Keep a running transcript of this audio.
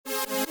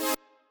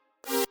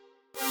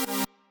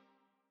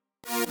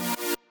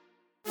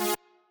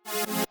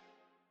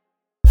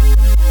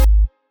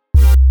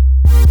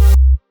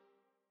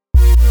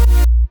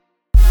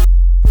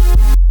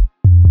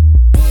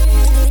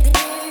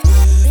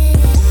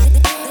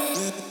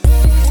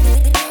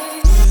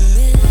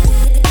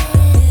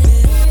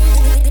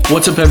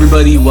What's up,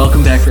 everybody?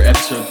 Welcome back for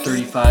episode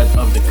 35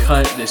 of The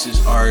Cut. This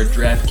is our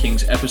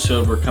DraftKings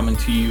episode. We're coming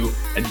to you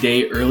a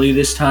day early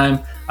this time.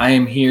 I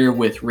am here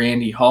with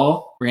Randy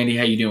Hall. Randy,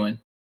 how you doing?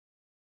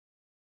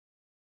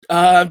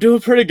 I'm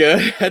doing pretty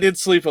good. I did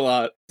sleep a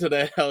lot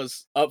today. I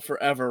was up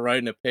forever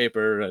writing a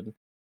paper and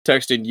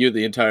texting you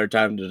the entire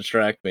time to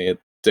distract me at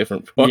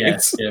different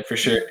points. Yeah, for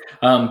sure.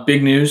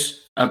 Big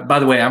news. By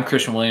the way, I'm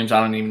Christian Williams.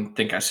 I don't even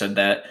think I said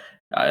that.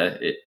 I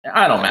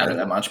don't matter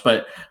that much,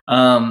 but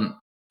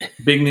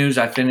big news.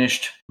 I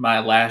finished my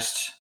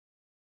last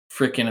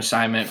freaking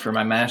assignment for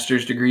my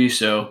master's degree,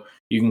 so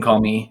you can call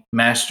me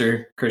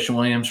Master Christian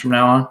Williams from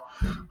now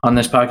on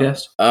this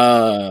podcast.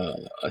 I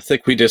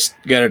think we just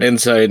got an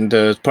insight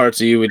into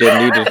parts of you we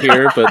didn't need to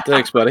hear, but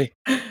thanks, buddy.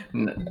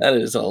 That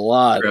is a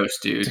lot. Gross,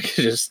 dude.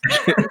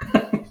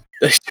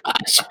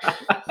 Gosh,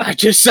 I'm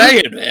just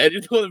saying, man. You're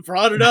the one that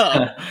brought it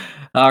up.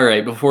 All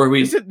right, before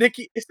we... Isn't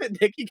Nikki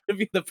gonna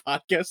be the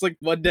podcast like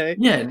one day?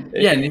 Yeah,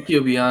 Nikki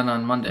will be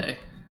on Monday.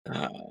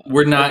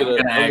 We're not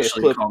gonna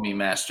actually call me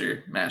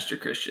Master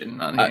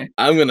Christian on here.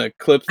 I'm gonna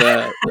clip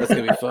that. That's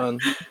gonna be fun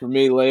for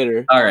me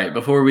later. All right,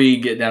 before we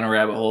get down a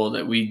rabbit hole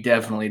that we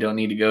definitely don't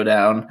need to go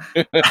down,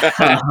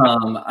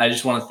 I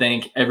just want to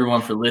thank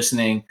everyone for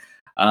listening.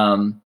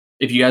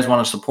 If you guys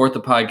want to support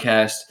the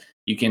podcast,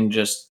 you can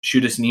just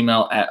shoot us an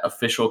email at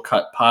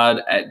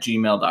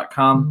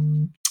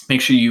officialcutpod@gmail.com.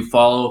 Make sure you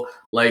follow,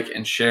 like,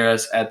 and share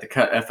us at The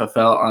Cut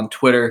FFL on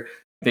Twitter,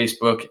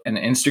 Facebook, and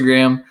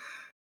Instagram.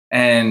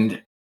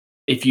 And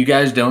if you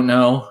guys don't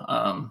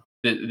know,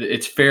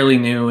 it's fairly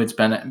new. It's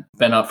been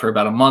up for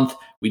about a month.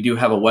 We do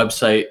have a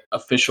website,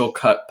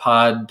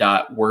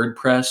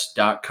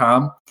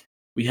 officialcutpod.wordpress.com.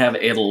 We have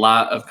a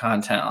lot of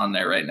content on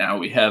there right now.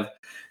 We have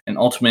an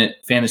ultimate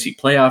fantasy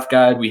playoff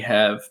guide. We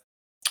have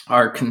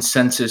our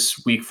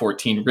consensus week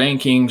 14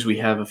 rankings. We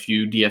have a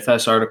few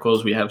DFS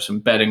articles. We have some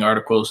betting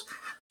articles.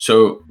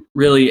 So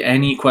really,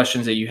 any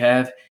questions that you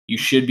have, you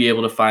should be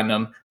able to find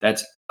them.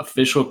 That's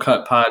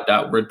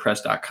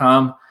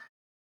officialcutpod.wordpress.com.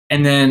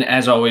 And then,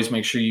 as always,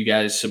 make sure you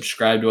guys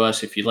subscribe to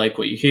us if you like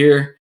what you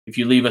hear. If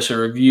you leave us a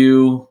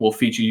review, we'll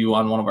feature you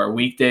on one of our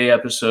weekday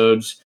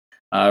episodes.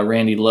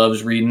 Randy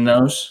loves reading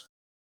those.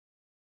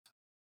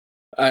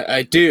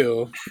 I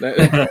do.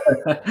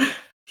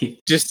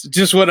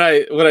 just when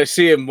I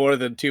see him more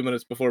than 2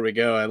 minutes before we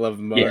go, I love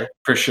him more. Yeah,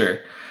 for sure.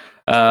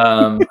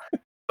 But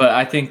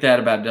I think that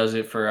about does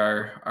it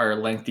for our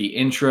lengthy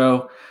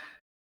intro.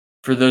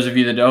 For those of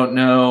you that don't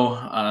know,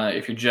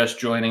 if you're just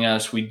joining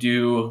us, we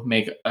do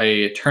make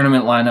a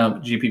tournament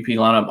lineup, GPP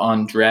lineup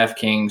on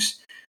DraftKings.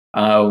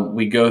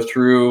 We go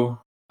through,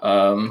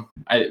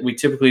 we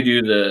typically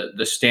do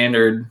the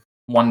standard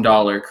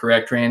 $1,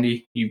 correct,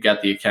 Randy? You've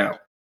got the account.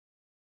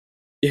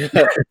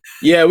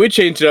 Yeah, we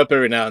change it up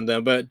every now and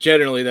then, but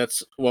generally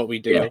that's what we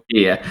do.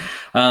 Yeah.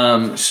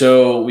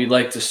 So we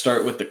like to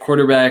start with the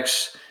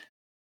quarterbacks.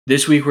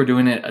 This week we're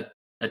doing it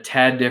a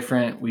tad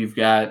different. We've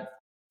got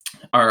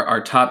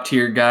our top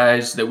tier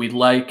guys that we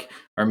like,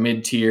 our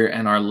mid tier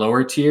and our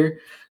lower tier.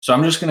 So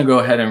I'm just going to go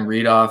ahead and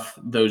read off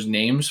those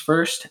names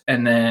first,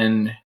 and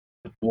then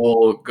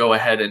we'll go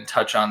ahead and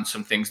touch on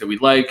some things that we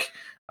like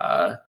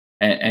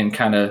and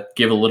kind of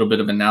give a little bit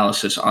of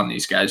analysis on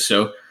these guys.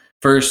 So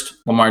first,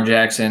 Lamar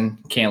Jackson,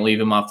 can't leave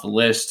him off the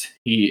list.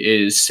 He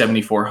is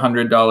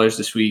 $7,400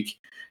 this week.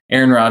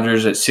 Aaron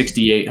Rodgers at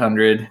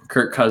 $6,800.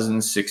 Kirk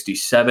Cousins,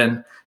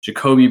 $67.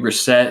 Jacoby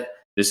Brissett,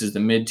 this is the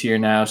mid tier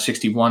now,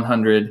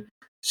 $6,100.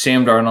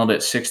 Sam Darnold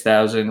at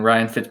 $6,000.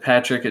 Ryan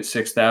Fitzpatrick at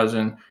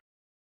 $6,000.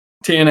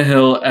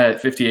 Tannehill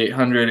at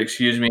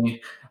 $5,800.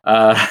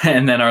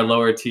 And then our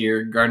lower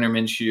tier, Gardner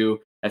Minshew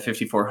at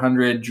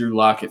 $5,400. Drew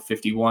Lock at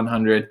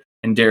 $5,100.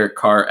 And Derek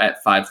Carr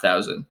at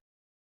 $5,000.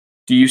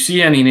 Do you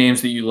see any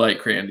names that you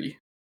like, Randy?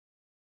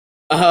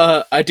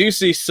 I do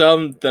see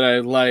some that I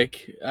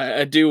like.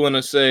 I do want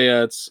to say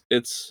it's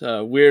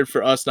weird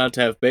for us not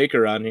to have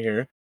Baker on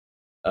here.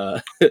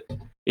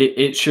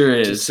 It sure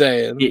is. Just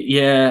saying.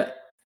 Yeah.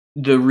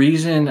 The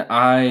reason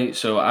I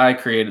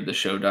created the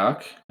show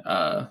doc.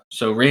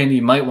 So Randy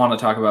might want to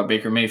talk about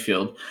Baker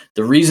Mayfield.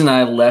 The reason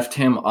I left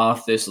him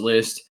off this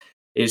list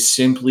is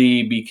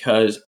simply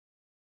because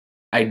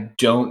I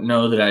don't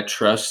know that I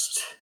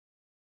trust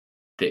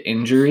the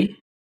injury,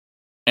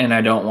 and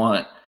I don't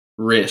want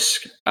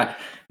risk.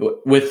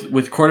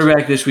 With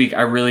quarterback this week,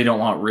 I really don't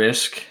want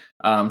risk.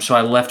 So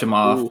I left him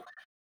off,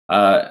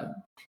 but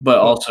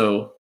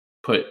also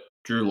put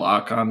Drew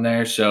Lock on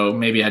there. So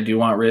maybe I do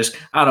want risk.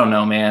 I don't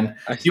know, man.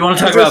 Do you want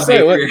to talk about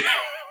Baker?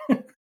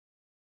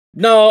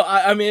 No,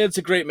 I mean, it's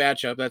a great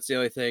matchup. That's the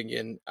only thing.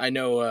 And I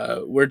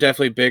know we're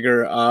definitely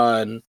bigger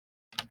on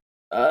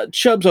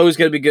Chubb's always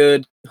going to be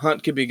good.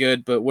 Hunt could be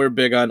good, but we're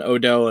big on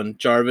Odell and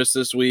Jarvis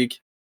this week.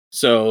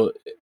 So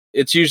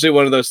it's usually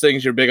one of those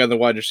things you're big on the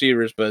wide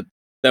receivers, but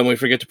then we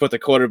forget to put the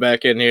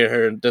quarterback in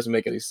here and it doesn't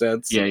make any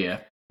sense. Yeah.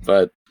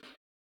 But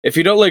if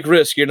you don't like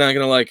risk, you're not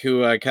going to like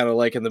who I kind of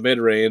like in the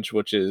mid-range,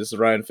 which is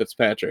Ryan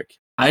Fitzpatrick.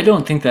 I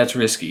don't think that's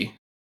risky.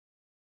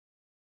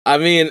 I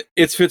mean,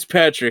 it's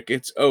Fitzpatrick.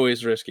 It's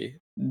always risky.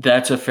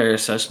 That's a fair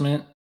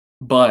assessment.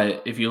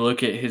 But if you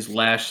look at his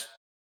last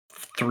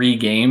 3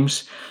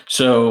 games,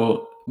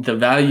 so the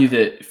value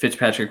that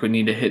Fitzpatrick would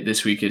need to hit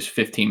this week is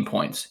 15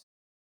 points.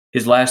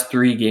 His last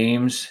 3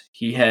 games,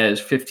 he has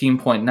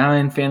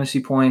 15.9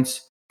 fantasy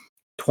points,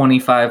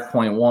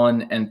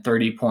 25.1, and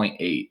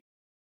 30.8.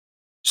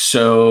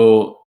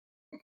 So,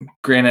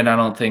 granted, I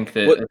don't think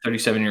that What a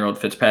 37-year-old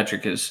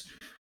Fitzpatrick is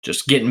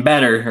just getting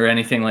better or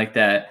anything like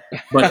that,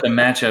 but the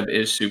matchup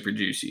is super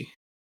juicy.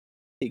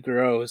 he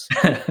grows.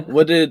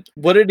 What did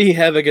he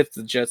have against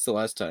the Jets the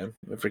last time?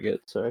 I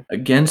forget. Sorry.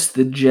 Against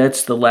the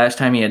Jets, the last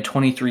time he had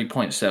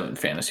 23.7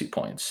 fantasy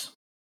points.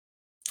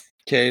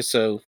 Okay,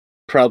 so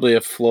probably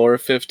a floor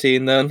of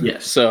 15 then.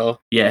 Yes. So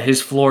Yeah,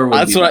 his floor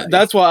would be value.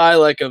 that's why I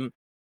like him.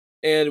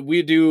 And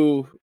we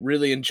do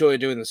really enjoy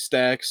doing the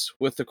stacks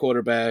with the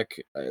quarterback.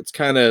 It's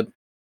kind of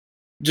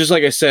just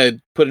like I said,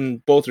 putting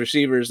both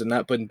receivers and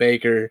not putting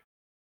Baker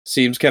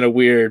seems kind of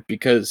weird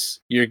because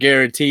you're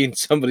guaranteeing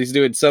somebody's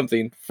doing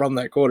something from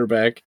that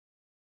quarterback.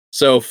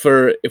 So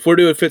if we're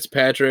doing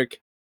Fitzpatrick,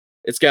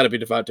 it's got to be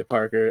Devontae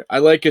Parker. I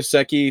like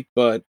Gesicki,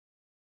 but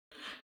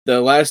the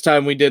last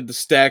time we did the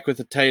stack with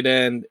the tight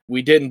end,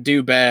 we didn't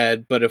do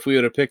bad. But if we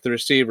would have picked the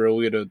receiver,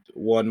 we would have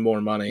won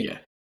more money. Yeah.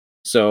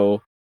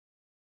 So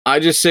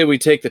I just say we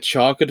take the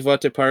chalk of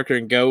Devontae Parker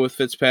and go with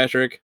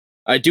Fitzpatrick.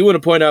 I do want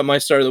to point out my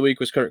start of the week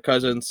was Kirk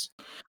Cousins.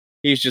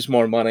 He's just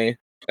more money.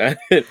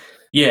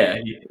 Yeah.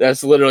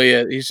 That's literally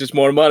it. He's just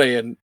more money,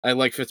 and I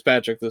like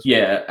Fitzpatrick this week.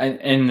 Yeah,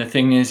 and the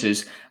thing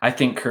is I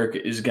think Kirk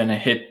is going to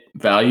hit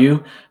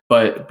value,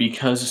 but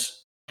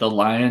because the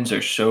Lions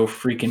are so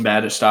freaking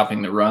bad at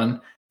stopping the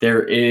run,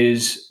 there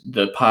is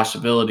the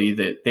possibility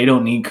that they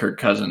don't need Kirk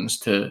Cousins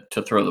to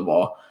throw the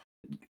ball.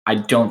 I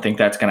don't think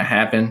that's going to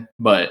happen,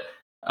 but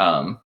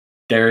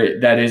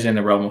that is in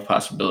the realm of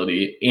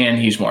possibility, and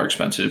he's more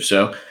expensive.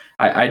 So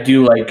I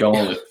do like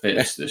going with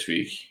Fitz this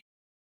week.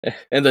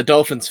 And the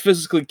Dolphins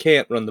physically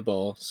can't run the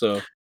ball,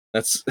 so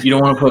that's You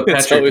don't want to put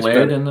it's Patrick always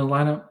Laird better. in the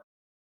lineup?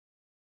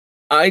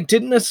 I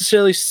didn't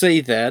necessarily say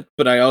that,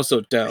 but I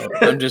also don't.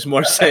 I'm just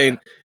more saying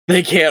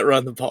they can't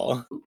run the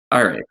ball.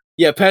 All right.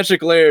 Yeah,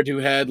 Patrick Laird, who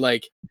had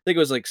I think it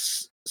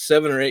was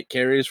 7 or 8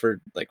 carries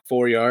for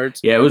 4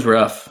 yards. Yeah, it was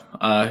rough.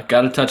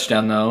 Got a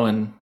touchdown though,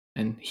 and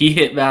he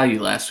hit value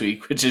last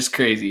week, which is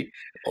crazy.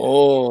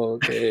 Oh,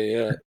 okay,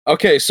 yeah.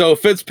 Okay, so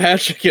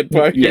Fitzpatrick and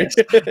Parker. Yes,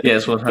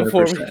 100%.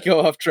 Before we go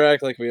off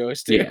track like we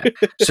always do. Yeah.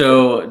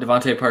 So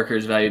Devontae Parker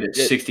is valued at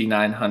Yeah.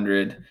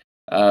 6,900.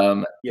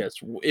 Yes,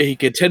 he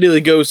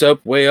continually goes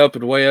up, way up,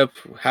 and way up.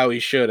 How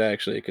he should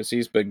actually, because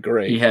he's been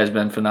great. He has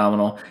been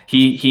phenomenal.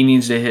 He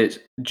needs to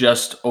hit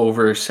just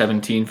over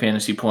 17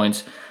 fantasy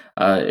points.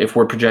 If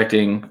we're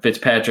projecting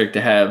Fitzpatrick to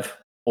have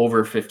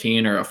over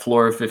 15 or a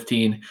floor of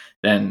 15,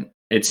 then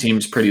it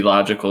seems pretty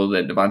logical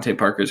that Devontae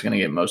Parker is going to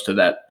get most of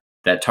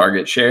that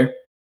target share.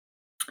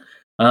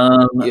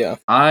 Yeah.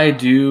 I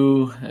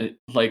do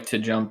like to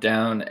jump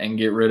down and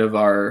get rid of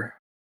our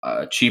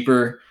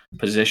cheaper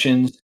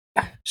positions.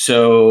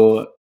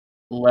 So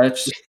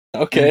let's.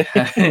 Okay.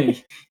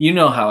 You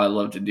know how I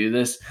love to do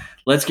this.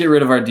 Let's get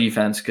rid of our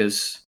defense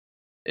because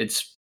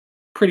it's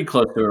pretty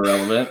close to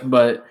irrelevant.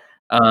 But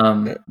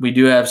we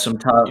do have some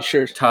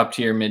top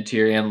tier, mid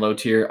tier, and low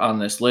tier on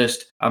this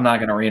list. I'm not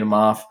going to read them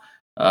off.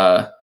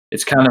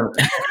 It's kind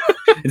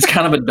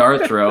of a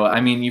dart throw. I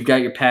mean, you've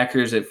got your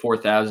Packers at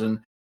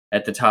 4,000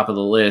 at the top of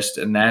the list,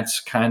 and that's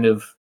kind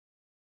of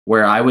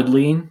where I would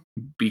lean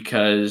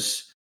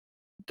because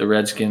the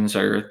Redskins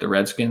are the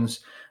Redskins.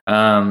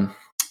 And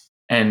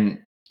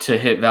to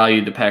hit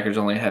value, the Packers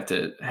only have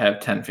to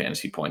have 10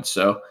 fantasy points.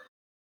 So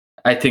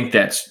I think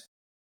that's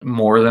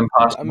more than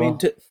possible. I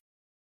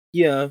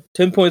mean,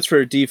 10 points for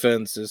a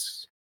defense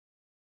is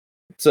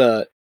it's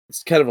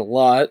kind of a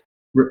lot.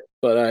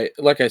 But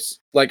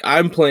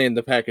I'm playing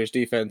the Packers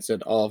defense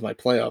in all of my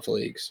playoff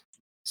leagues,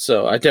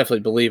 so I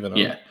definitely believe in them.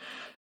 Yeah,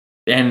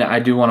 and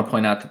I do want to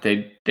point out that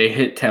they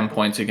hit 10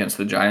 points against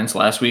the Giants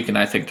last week, and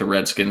I think the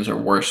Redskins are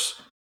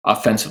worse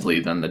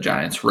offensively than the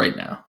Giants right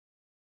now.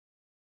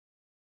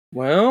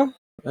 Well,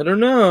 I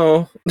don't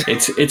know.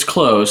 It's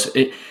close.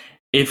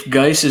 If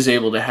Geis is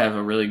able to have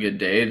a really good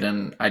day,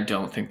 then I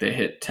don't think they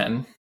hit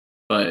 10,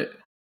 but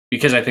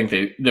because I think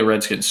the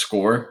Redskins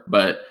score.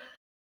 But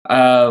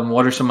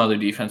what are some other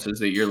defenses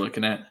that you're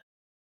looking at?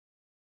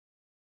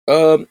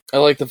 I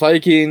like the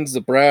Vikings,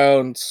 the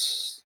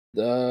Browns.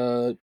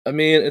 I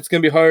mean, it's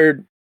gonna be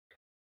hard.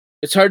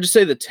 It's hard to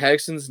say the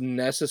Texans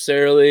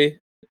necessarily.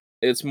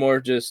 It's more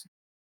just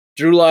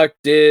Drew Lock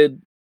he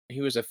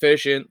was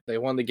efficient. They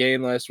won the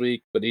game last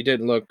week, but he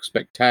didn't look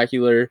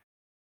spectacular.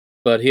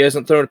 But he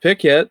hasn't thrown a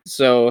pick yet,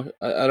 so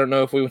I don't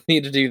know if we would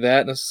need to do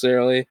that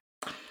necessarily.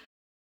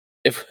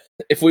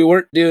 If we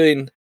weren't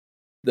doing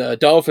the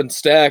Dolphin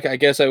stack, I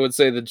guess I would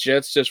say the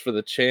Jets just for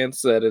the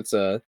chance that it's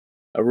a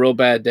real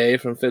bad day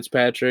from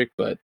Fitzpatrick,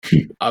 but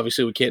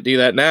obviously we can't do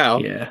that now.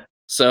 Yeah.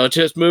 So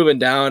just moving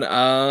down,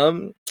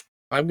 I'm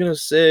gonna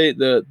say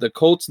the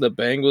Colts and the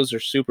Bengals are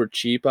super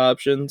cheap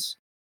options.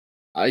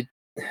 I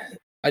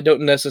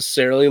don't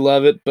necessarily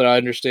love it, but I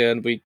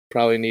understand we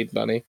probably need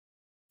money.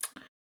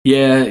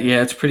 Yeah,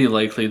 it's pretty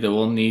likely that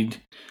we'll need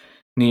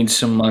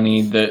some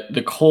money.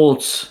 The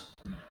Colts.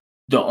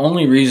 The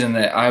only reason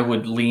that I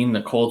would lean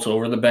the Colts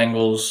over the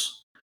Bengals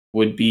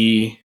would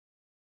be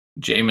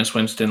Jameis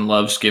Winston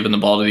loves giving the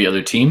ball to the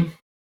other team,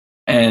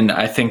 and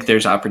I think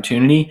there's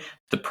opportunity.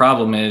 The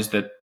problem is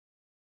that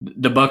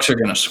the Bucks are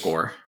going to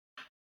score,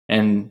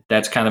 and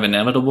that's kind of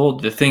inevitable.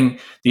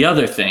 The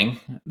other thing,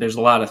 there's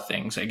a lot of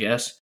things, I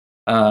guess,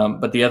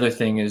 but the other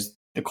thing is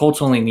the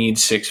Colts only need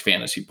 6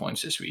 fantasy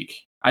points this week.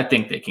 I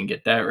think they can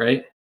get that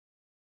right.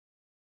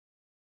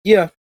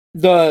 Yeah,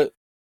 the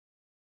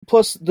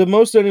plus the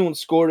most anyone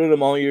scored in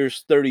them all year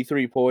is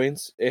 33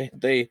 points.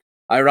 They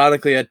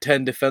ironically had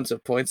 10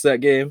 defensive points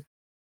that game,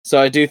 so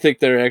I do think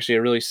they're actually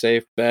a really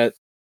safe bet.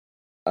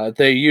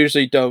 They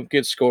usually don't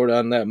get scored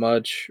on that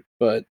much,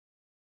 but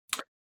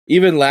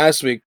even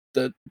last week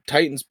the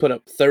Titans put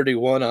up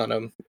 31 on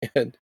them,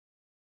 and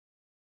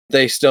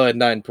they still had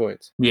 9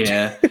 points.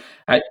 Yeah,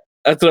 I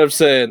That's what I'm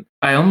saying.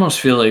 I almost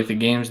feel like the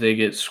games they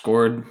get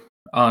scored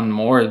on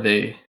more,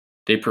 they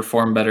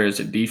perform better as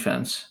a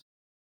defense.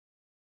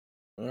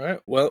 All right,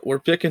 well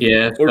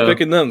Yeah, we're so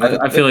picking them then.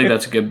 I feel like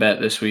that's a good bet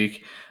this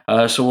week.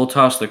 So we'll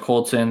toss the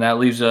Colts in. That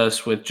leaves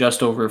us with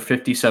just over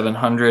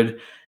 5,700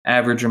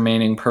 average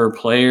remaining per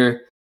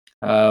player,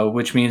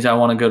 which means I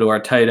want to go to our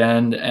tight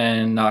end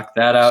and knock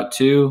that out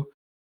too.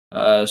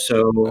 Uh,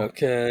 so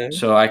Okay.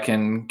 so I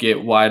can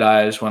get wide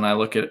eyes when I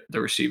look at the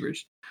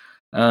receivers.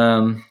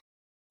 Um,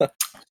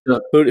 so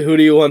Who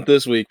do you want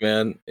this week,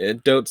 man?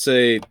 And don't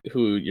say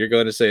who you're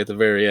going to say at the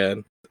very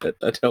end.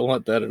 I don't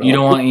want that at you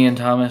all. don't want Ian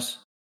Thomas?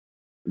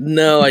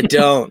 No, I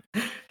don't.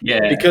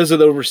 Yeah, Because of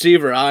the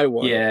receiver I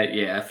want.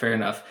 fair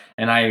enough.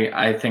 And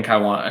I think I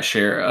want a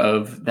share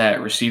of that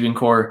receiving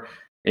core.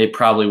 It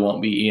probably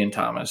won't be Ian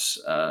Thomas.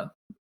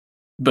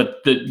 But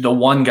the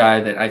one guy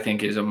that I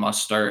think is a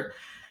must start,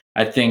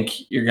 I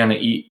think you're going to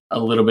eat a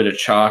little bit of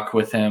chalk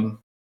with him,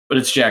 but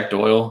it's Jack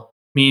Doyle.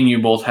 Me and you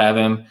both have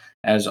him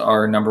as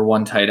our number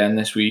one tight end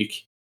this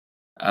week.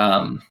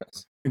 Um,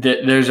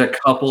 there's a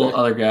couple So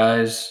other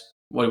guys.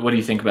 What do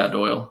you think about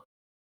Doyle?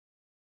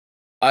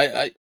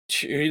 I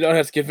you don't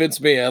have to convince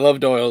me. I love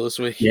Doyle this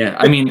week. Yeah,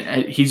 I mean,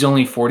 he's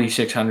only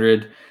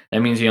 4,600.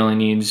 That means he only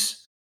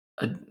needs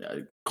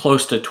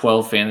close to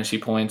 12 fantasy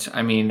points.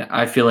 I mean,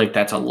 I feel like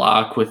that's a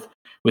lock with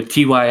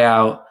Ty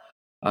out,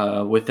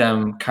 with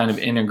them kind of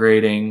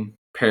integrating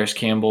Paris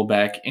Campbell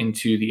back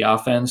into the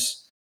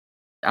offense.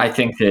 I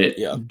think that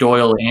Yeah.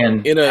 Doyle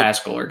and In a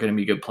Pascal are going to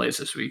be good plays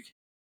this week.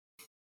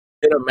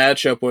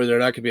 matchup where they're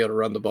not going to be able to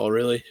run the ball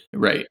really.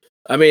 Right.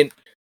 I mean,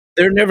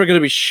 they're never going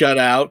to be shut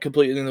out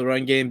completely in the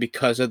run game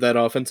because of that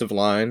offensive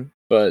line,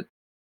 but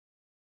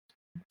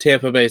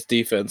Tampa Bay's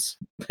defense,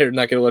 they're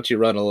not going to let you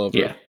run all over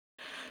Yeah. them.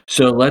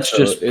 So let's So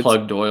just it's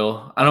plug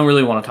Doyle. I don't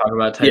really want to talk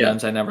about tight yeah.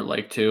 ends. I never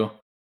like to.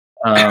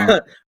 Um,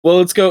 Well,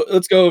 let's go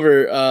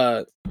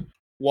over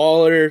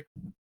Waller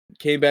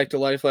came back to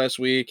life last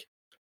week.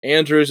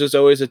 Andrews is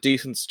always a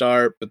decent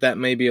start, but that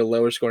may be a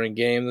lower scoring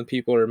game than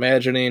people are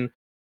imagining.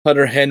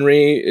 Hunter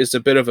Henry is a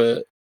bit of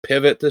a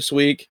pivot this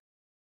week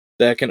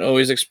that can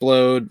always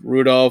explode.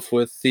 Rudolph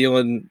with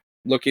Thielen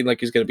looking like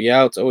he's going to be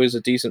out. It's always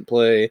a decent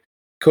play.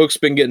 Cook's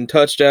been getting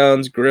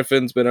touchdowns.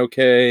 Griffin's been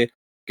okay.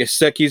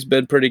 Gesicki's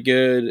been pretty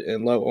good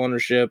and low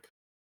ownership.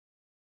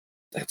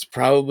 That's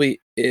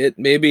probably it.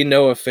 Maybe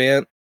Noah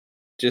Fant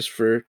just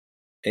for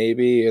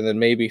maybe, and then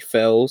maybe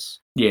Fells.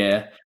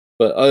 yeah.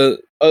 But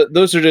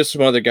those are just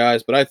some other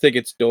guys. But I think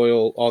it's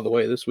Doyle all the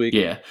way this week.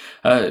 Yeah.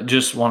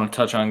 Just want to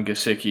touch on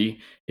Gesicki.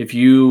 If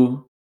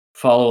you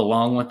follow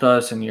along with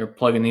us and you're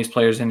plugging these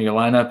players into your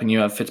lineup and you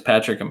have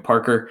Fitzpatrick and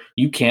Parker,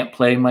 you can't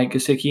play Mike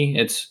Gesicki.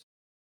 It's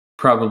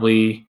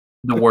probably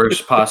the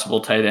worst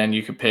possible tight end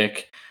you could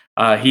pick.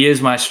 He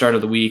is my start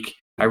of the week.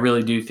 I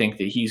really do think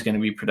that he's going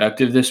to be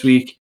productive this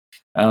week.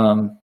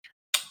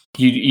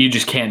 You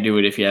just can't do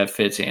it if you have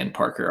Fitz and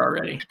Parker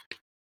already.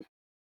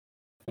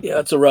 Yeah,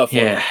 it's a rough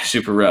one. Yeah,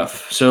 super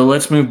rough. So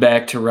let's move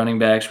back to running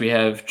backs. We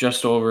have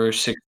just over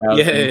 6,000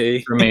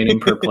 Yay. remaining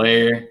per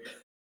player.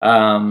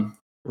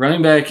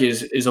 Running back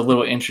is a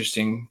little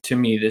interesting to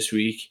me this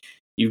week.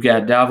 You've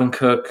got Dalvin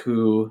Cook,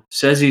 who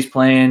says he's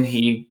playing.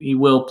 He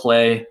will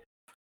play.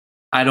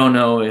 I don't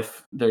know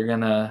if they're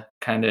gonna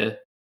kind of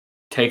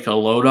take the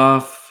load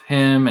off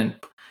him and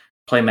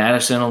play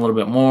Madison a little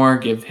bit more,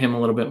 give him a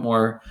little bit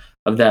more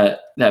of that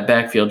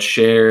backfield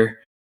share.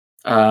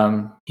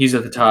 He's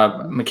at the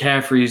top.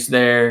 McCaffrey's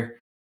there.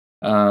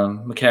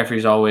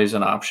 McCaffrey's always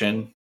an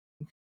option,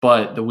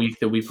 but the week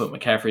that we put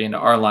McCaffrey into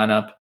our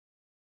lineup,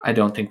 I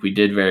don't think we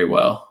did very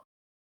well.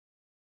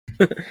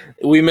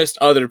 We missed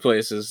other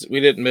places. We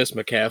didn't miss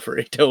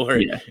McCaffrey. Don't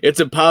worry. Yeah, It's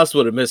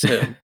impossible to miss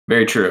him.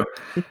 very true.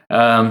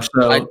 I,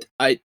 So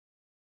I,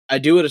 I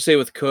do want to say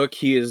with Cook,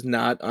 he is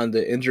not on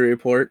the injury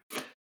report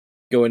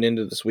going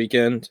into this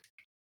weekend.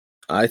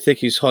 I think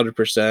he's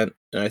 100%,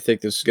 and I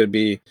think this is going to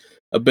be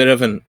a bit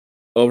of an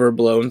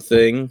overblown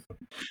thing.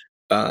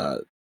 Uh,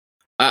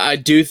 I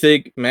do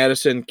think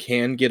Madison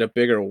can get a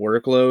bigger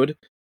workload,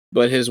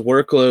 but his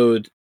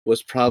workload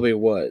was probably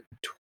what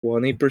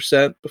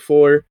 20%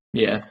 before.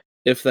 yeah,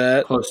 if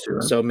that. Close to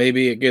it. So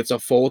maybe it gets a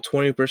full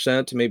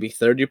 20% to maybe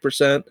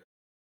 30%.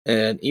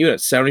 And even at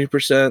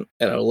 70%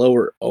 at a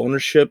lower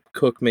ownership,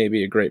 Cook may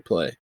be a great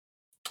play.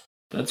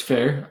 That's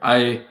fair.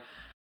 I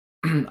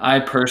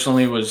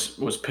personally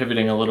was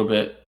pivoting a little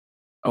bit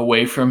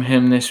away from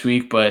him this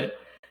week, but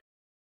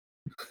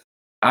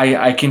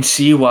I can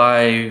see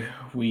why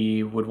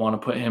we would want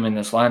to put him in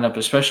this lineup,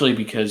 especially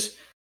because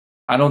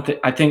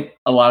I think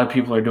a lot of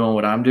people are doing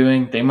what I'm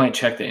doing. They might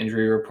check the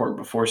injury report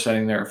before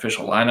setting their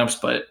official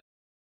lineups, but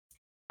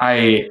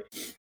I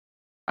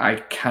I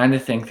kind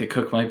of think that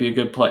Cook might be a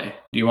good play.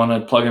 Do you want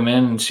to plug him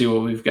in and see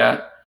what we've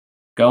got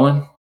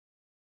going?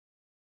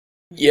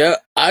 Yeah,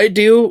 I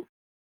do.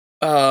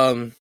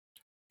 Um,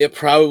 it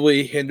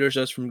probably hinders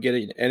us from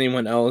getting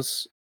anyone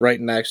else right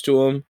next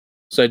to him.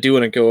 So I do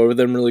want to go over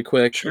them really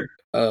quick. Sure.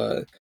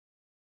 Uh,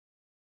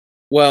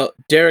 well,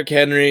 Derrick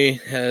Henry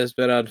has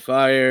been on My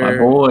fire,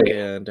 boy.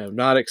 and I'm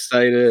not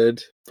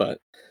excited, but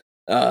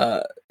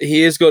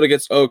he is going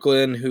against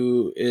Oakland,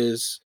 who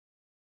is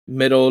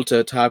middle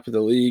to top of the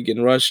league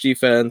in rush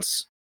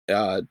defense.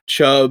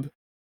 Chubb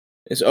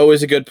is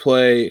always a good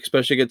play,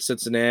 especially against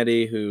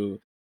Cincinnati, who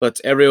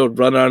lets everyone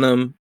run on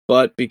him,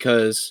 but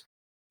because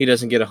he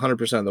doesn't get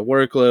 100% of the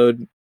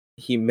workload,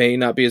 he may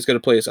not be as good a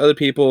play as other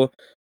people.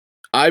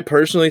 I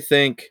personally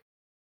think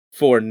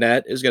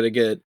Fournette is going to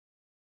get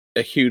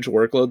a huge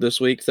workload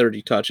this week,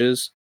 30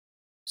 touches.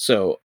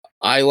 So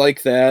I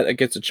like that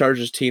against a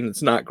Chargers team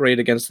that's not great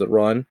against the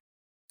run.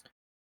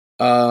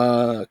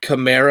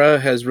 Kamara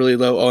has really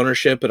low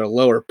ownership at a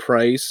lower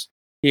price.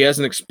 He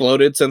hasn't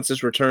exploded since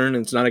his return,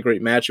 and it's not a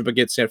great matchup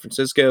against San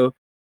Francisco.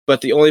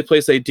 But the only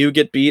place they do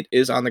get beat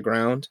is on the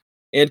ground,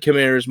 and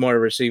Kamara is more a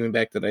receiving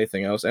back than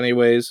anything else.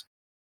 Anyways,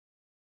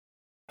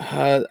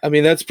 I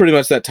mean that's pretty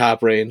much that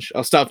top range.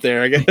 I'll stop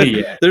there. I guess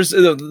Yeah. there's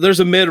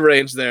a mid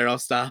range there. I'll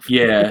stop.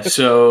 Yeah.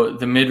 So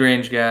the mid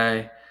range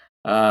guy,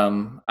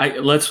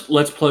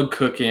 let's plug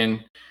Cook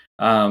in.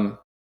 Um,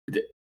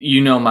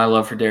 you know my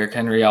love for Derrick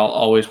Henry. I'll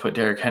always put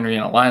Derrick Henry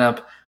in a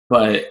lineup,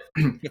 but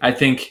I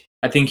think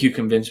you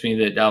convinced me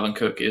that Dalvin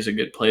Cook is a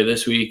good play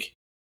this week.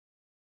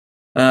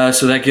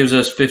 So that gives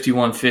us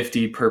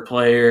 5150 per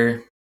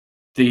player.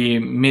 The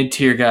mid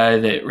tier guy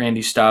that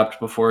Randy stopped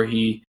before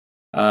he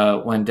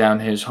went down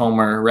his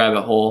homer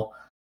rabbit hole.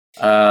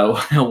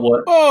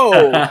 What?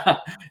 Oh,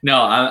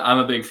 No, I'm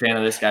a big fan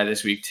of this guy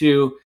this week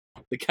too.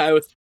 the guy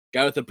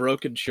with the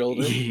broken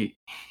shoulder.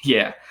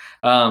 Yeah.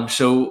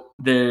 So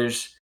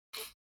there's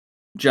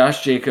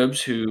Josh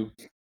Jacobs who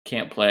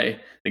can't play.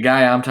 The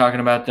guy I'm talking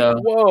about though,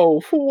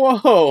 Whoa,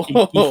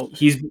 whoa!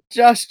 he's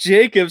Josh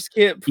Jacobs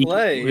can't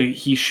play.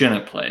 he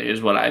shouldn't play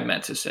is what I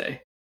meant to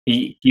say.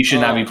 He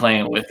should not be Oh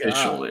playing my with his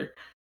god. shoulder.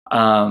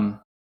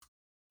 Um,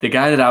 the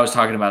guy that I was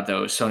talking about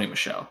though is Sony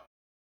Michel.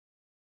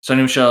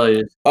 Sony Michel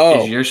is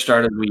Oh. your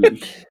start of the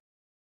week,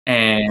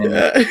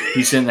 and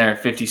he's sitting there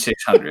at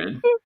 5,600.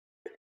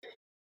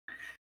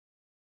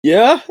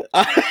 Yeah.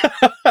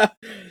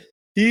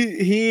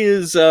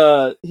 He's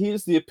the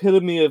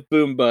epitome of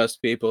boom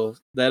bust, people.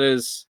 That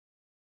is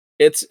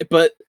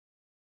but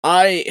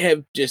I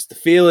have just the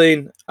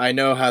feeling I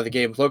know how the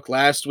game looked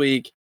last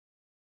week.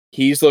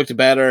 He's looked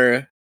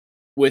better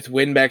with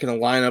Win back in the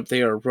lineup.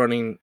 They are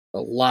running a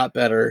lot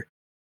better.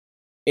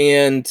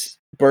 And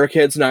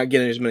Burkhead's not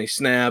getting as many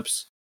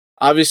snaps.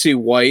 Obviously,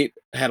 White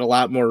had a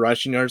lot more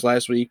rushing yards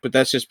last week, but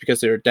that's just because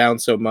they were down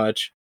so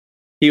much.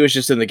 He was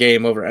just in the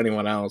game over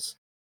anyone else.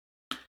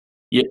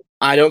 Yeah.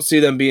 I don't see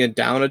them being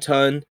down a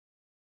ton.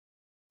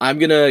 I'm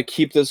going to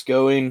keep this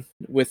going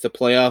with the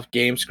playoff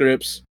game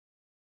scripts,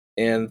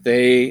 and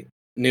they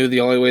knew the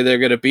only way they're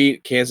going to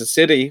beat Kansas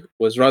City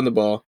was run the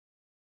ball.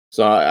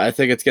 So I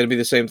think it's going to be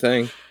the same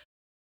thing.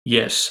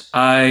 Yes,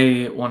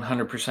 I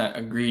 100%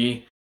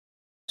 agree.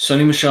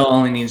 Sony Michel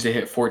only needs to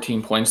hit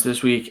 14 points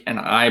this week, and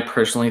I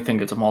personally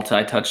think it's a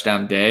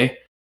multi-touchdown day.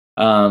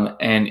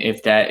 And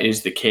if that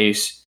is the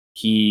case,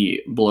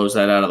 he blows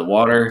that out of the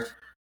water.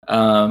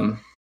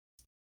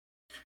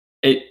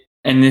 It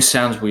and this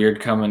sounds weird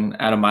coming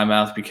out of my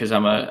mouth because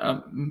I'm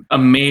a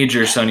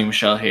major Sony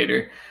Michel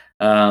hater.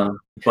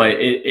 But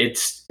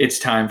it's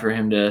time for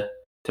him to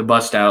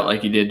bust out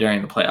like he did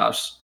during the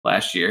playoffs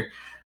last year.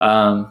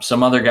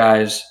 Some other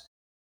guys,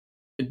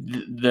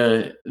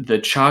 the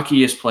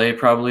chalkiest play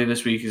probably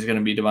this week is going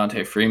to be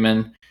Devontae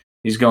Freeman.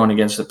 He's going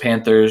against the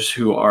Panthers,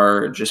 who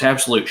are just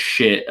absolute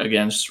shit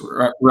against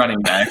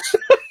running backs.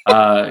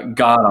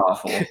 God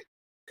awful.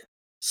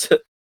 So,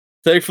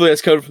 thankfully,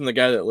 that's coming from the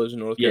guy that lives in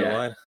North Yeah.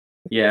 Carolina.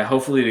 Yeah,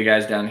 hopefully the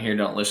guys down here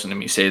don't listen to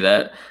me say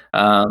that.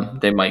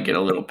 They might get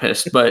a little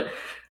pissed. But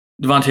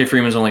Devontae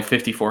Freeman's only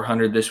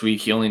 5,400 this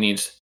week. He only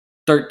needs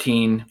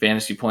 13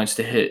 fantasy points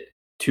to hit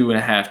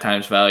 2.5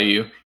 times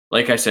value.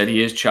 Like I said,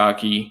 he is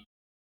chalky.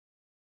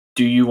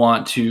 Do you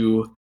want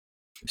to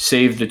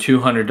save the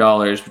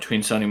 $200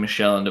 between Sony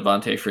Michel and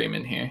Devontae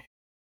Freeman here?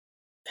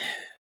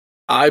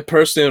 I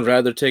personally would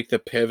rather take the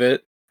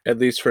pivot, at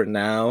least for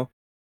now.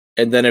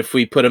 And then if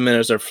we put him in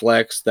as our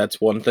flex,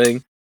 that's one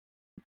thing.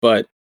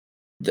 But,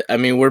 I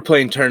mean, we're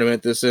playing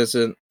tournament. This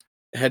isn't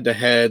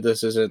head-to-head.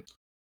 This isn't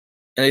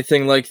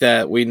anything like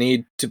that, we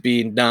need to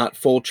be not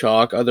full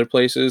chalk other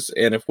places.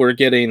 And if we're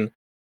getting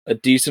a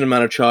decent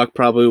amount of chalk,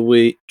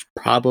 probably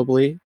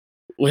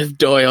with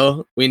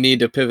Doyle, we need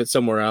to pivot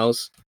somewhere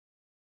else.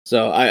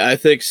 So I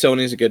think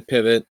Sony's a good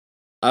pivot.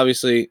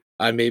 Obviously,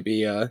 I may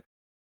be a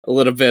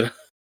little bit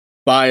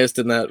biased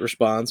in that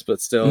response,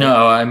 but still.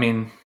 No, I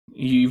mean,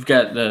 you've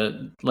got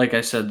like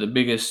I said, the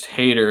biggest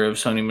hater of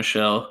Sony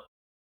Michel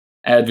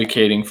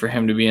advocating for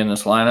him to be in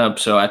this lineup.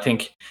 So I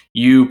think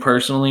you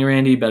personally,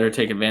 Randy, better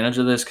take advantage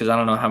of this because I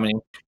don't know how many.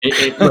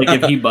 Like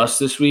if he busts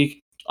this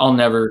week, I'll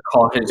never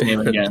call his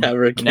name again.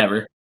 Never again.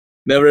 Never.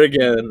 Never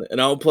again.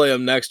 And I'll play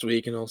him next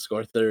week, and he'll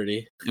score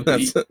 30.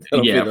 That'll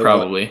Yeah, be the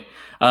probably.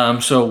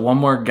 So one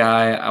more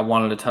guy I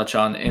wanted to touch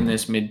on in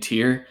this mid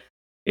tier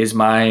is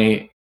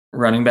my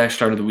running back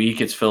start of the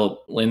week. It's Philip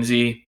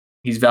Lindsay.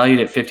 He's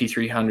valued at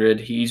 5,300.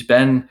 He's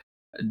been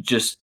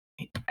just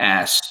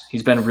ass.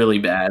 He's been really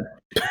bad.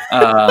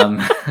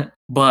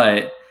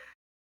 But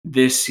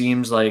this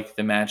seems like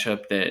the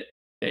matchup that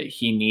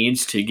he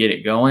needs to get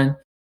it going.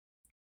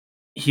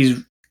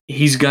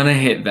 He's gonna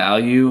hit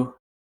value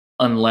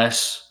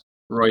unless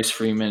Royce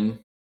Freeman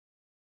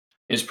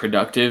is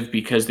productive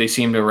because they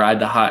seem to ride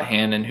the hot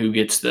hand and who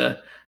gets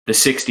the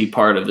 60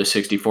 part of the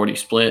 60-40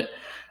 split.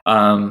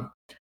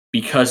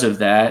 Because of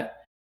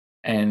that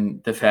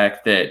and the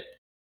fact that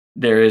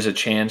there is a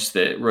chance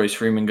that Royce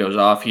Freeman goes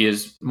off, he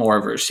is more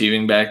of a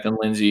receiving back than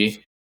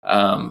Lindsay.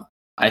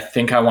 I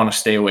think I want to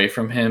stay away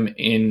from him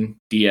in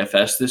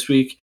DFS this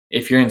week.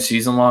 If you're in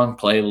season long,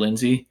 play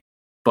Lindsay,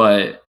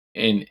 but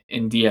in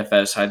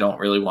DFS, I don't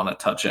really want to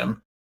touch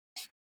him.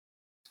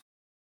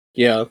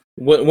 Yeah.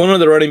 One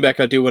other running back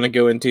I do want to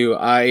go into,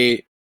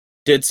 I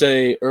did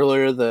say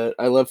earlier that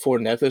I love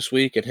Fournette this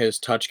week and his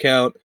touch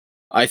count.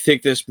 I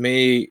think this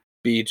may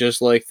be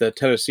just like the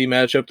Tennessee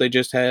matchup they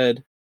just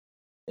had,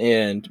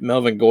 and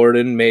Melvin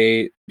Gordon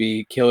may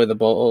be killing the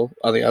ball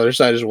on the other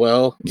side as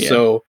well. Yeah.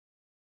 So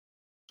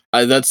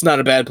that's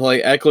not a bad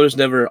play. Eckler's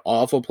never an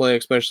awful play,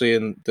 especially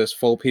in this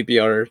full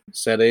PPR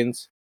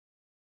settings.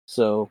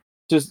 So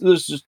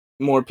there's just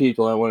more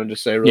people I wanted to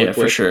say real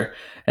quick. For sure.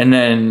 And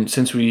then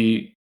since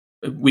we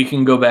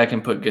can go back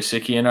and put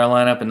Gesicki in our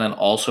lineup and then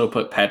also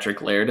put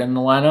Patrick Laird in the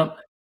lineup.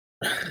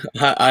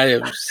 I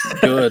am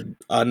good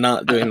on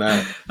not doing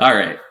that. All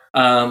right.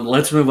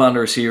 Let's move on to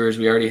receivers.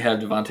 We already have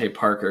Devontae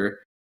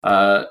Parker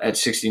at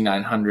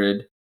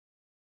 6,900.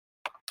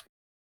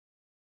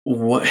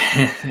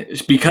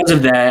 Because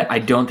of that, I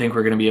don't think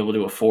we're going to be able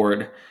to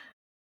afford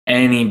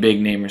any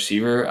big name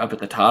receiver up at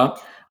the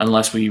top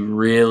unless we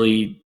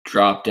really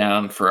drop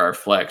down for our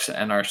flex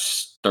and our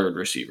third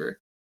receiver.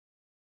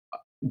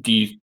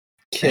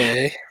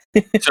 Okay.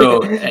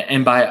 So,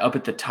 and by up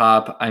at the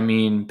top, I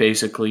mean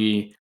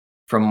basically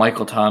from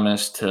Michael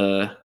Thomas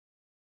to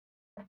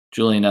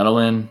Julian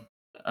Edelman.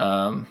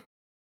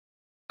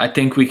 I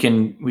think we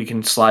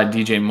can slide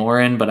DJ Moore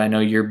in, but I know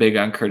you're big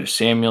on Curtis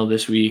Samuel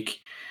this week.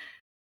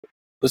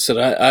 Listen,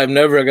 I'm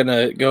never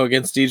gonna go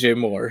against DJ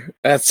Moore.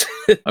 That's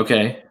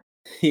okay.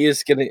 He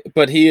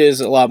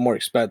is a lot more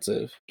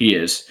expensive. He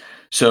is.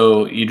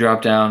 So you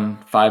drop down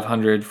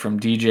 500 from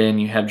DJ,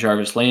 and you have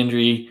Jarvis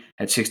Landry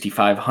at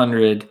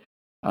 6,500.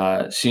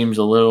 Seems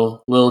a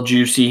little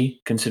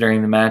juicy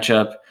considering the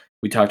matchup.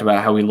 We talked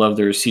about how we love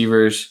the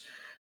receivers.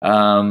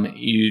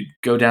 You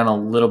go down a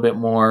little bit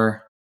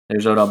more.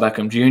 There's Odell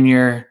Beckham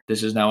Jr.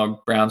 This is now a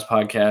Browns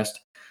podcast,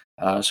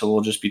 so we'll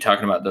just be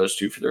talking about those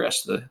two for the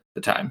rest of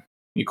the time.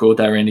 You cool with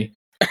that, Randy?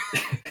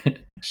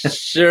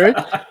 Sure.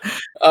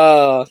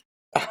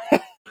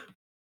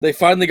 They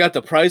finally got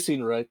the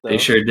pricing right, though. They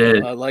sure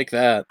did. I like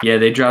that. Yeah,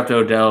 they dropped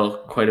Odell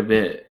quite a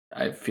bit.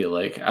 I feel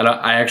like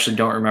I actually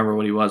don't remember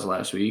what he was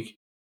last week.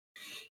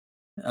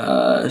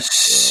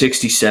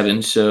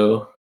 67.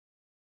 So,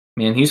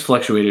 man, he's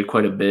fluctuated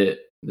quite a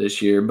bit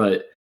this year,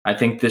 but I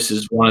think this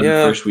is one of the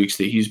first weeks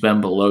that he's been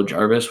below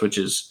Jarvis, which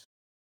is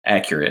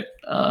accurate.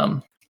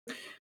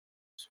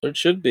 It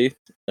should be.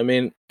 I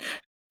mean,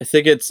 I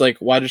think it's like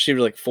wide receiver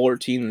like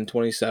 14 and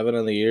 27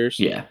 on the years.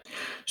 Yeah.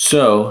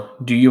 So,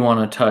 do you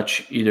want to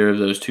touch either of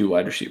those two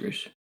wide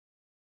receivers?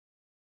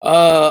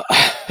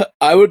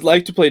 I would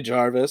like to play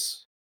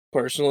Jarvis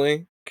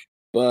personally,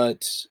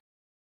 but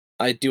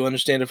I do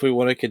understand if we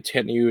want to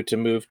continue to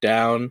move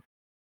down.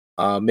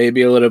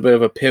 Maybe a little bit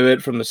of a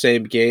pivot from the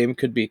same game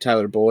could be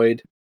Tyler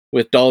Boyd.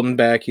 With Dalton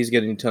back, he's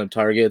getting a ton of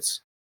targets.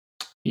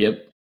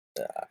 Yep.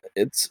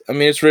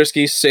 It's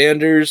risky.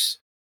 Sanders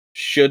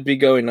should be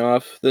going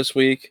off this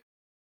week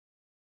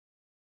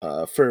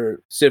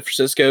for San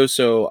Francisco,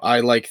 so I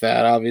like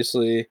that,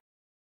 obviously.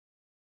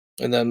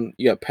 And then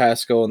you got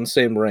Pascal in the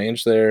same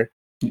range there.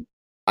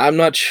 I'm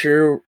not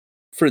sure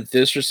for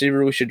this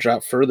receiver we should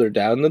drop further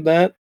down than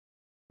that.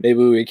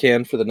 Maybe we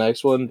can for the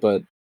next one,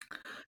 but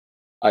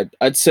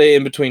I'd say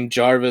in between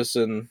Jarvis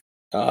and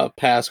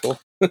Pascal.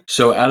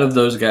 So out of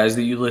those guys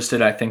that you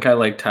listed, I think I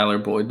like Tyler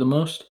Boyd the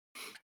most.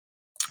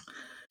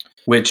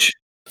 Which,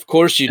 of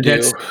course you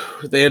do,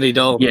 with Andy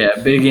Dalton.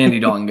 Yeah, big Andy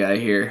Dalton guy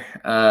here.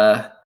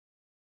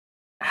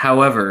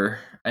 However,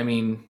 I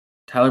mean,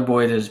 Tyler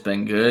Boyd has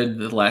been good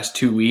the last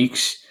 2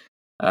 weeks.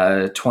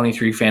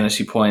 23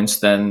 fantasy points,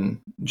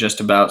 then just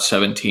about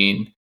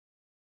 17.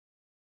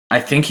 I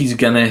think he's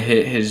going to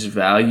hit his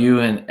value,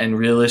 and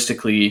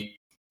realistically,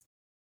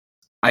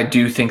 I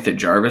do think that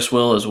Jarvis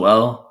will as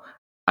well.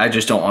 I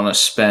just don't want to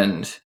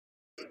spend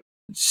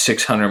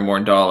 $600 more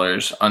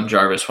on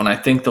Jarvis when I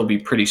think they'll be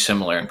pretty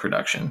similar in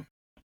production.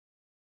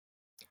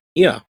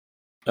 Yeah.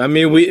 I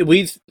mean,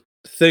 we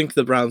think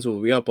the Browns will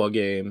be up all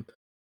game,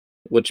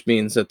 which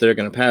means that they're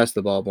going to pass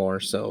the ball more.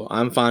 So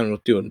I'm fine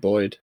with doing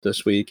Boyd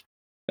this week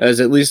as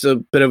at least a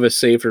bit of a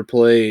safer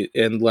play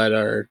and let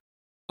our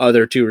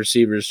other two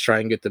receivers try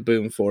and get the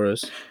boom for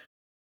us.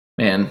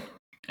 Man,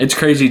 it's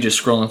crazy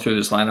just scrolling through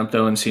this lineup,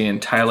 though, and seeing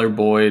Tyler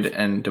Boyd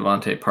and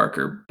Devontae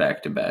Parker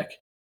back-to-back.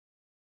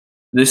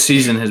 This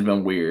season has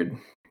been weird,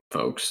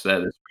 folks.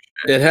 That is.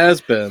 It has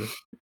been.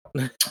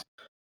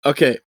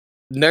 Okay,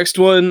 next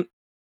one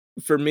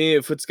for me,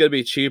 if it's going to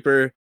be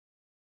cheaper,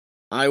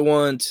 I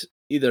want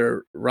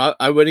either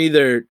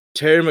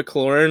Terry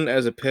McLaurin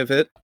as a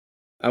pivot.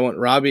 I want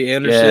Robbie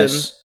Anderson,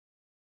 Yes.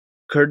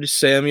 Curtis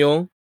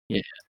Samuel,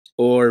 Yeah.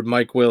 or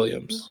Mike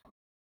Williams.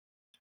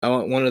 I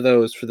want one of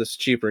those for this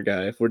cheaper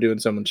guy if we're doing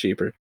someone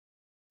cheaper.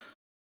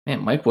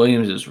 Man, Mike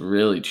Williams is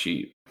really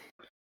cheap.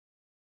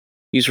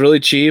 He's really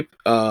cheap.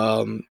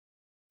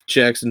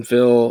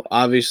 Jacksonville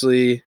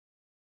obviously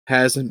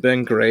hasn't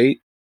been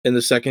great in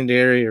the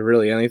secondary or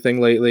really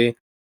anything lately.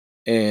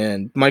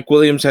 And Mike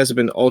Williams hasn't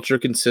been ultra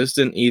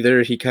consistent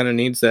either. He kind of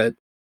needs that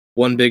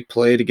one big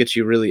play to get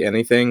you really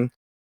anything.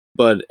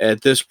 But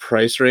at this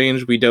price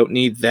range, we don't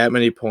need that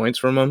many points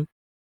from him.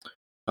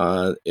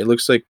 It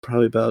looks like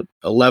probably about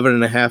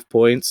 11.5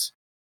 points.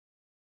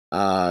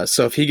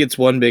 So if he gets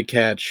one big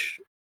catch,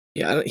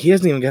 yeah, he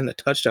hasn't even gotten a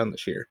touchdown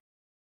this year.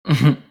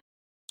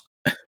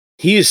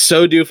 He is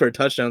so due for a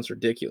touchdown. It's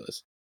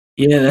ridiculous.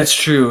 Yeah, that's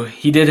true.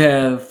 He did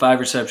have 5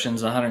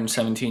 receptions,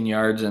 117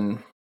 yards,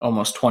 and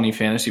almost 20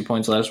 fantasy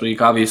points last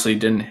week. Obviously,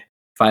 didn't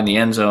find the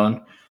end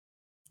zone.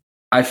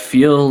 I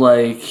feel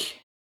like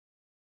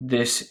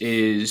this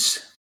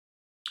is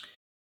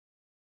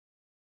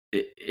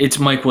it's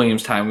Mike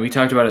Williams' time. We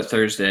talked about it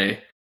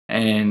Thursday,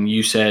 and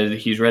you said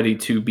he's ready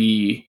to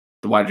be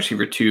the wide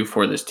receiver 2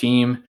 for this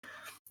team.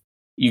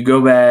 You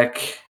go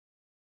back,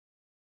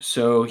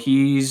 so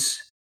he's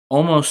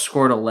almost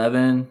scored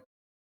 11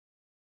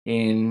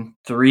 in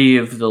 4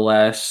 of the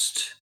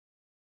last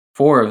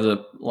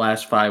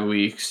 5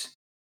 weeks,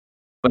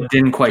 but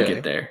didn't quite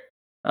get there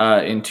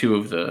in 2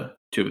 of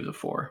the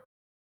 4.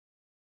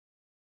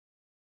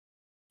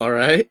 All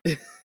right.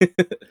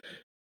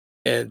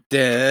 And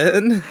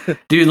then,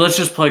 dude, let's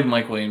just plug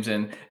Mike Williams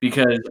in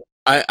because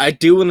I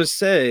do want to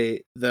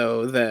say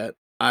though that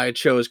I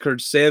chose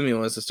Curtis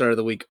Samuel as the start of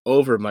the week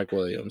over Mike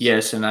Williams.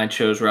 Yes, and I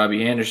chose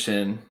Robbie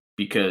Anderson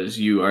because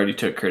you already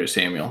took Curtis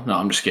Samuel. No,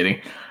 I'm just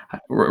kidding.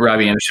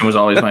 Robbie Anderson was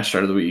always my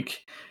start of the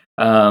week.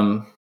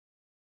 I'll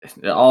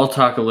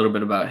talk a little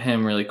bit about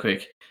him really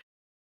quick.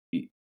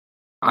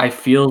 I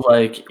feel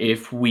like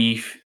if we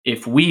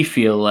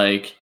feel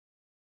like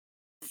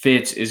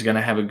Fitz is going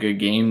to have a good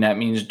game, that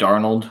means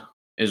Darnold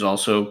is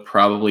also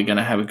probably going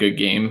to have a good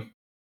game,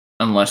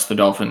 unless the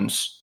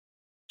Dolphins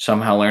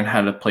somehow learn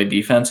how to play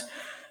defense.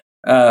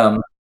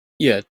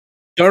 Yeah,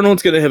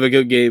 Darnold's going to have a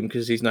good game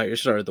because he's not your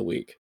start of the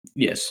week.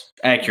 Yes,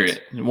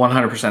 accurate,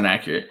 100%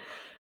 accurate.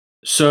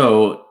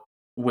 So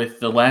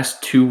with the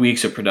last 2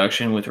 weeks of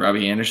production with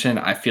Robbie Anderson,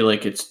 I feel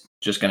like it's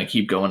just going to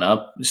keep going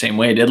up the same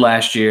way it did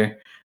last year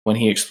when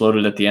he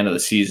exploded at the end of the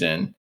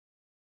season.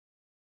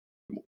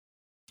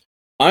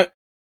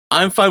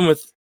 I'm fine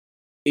with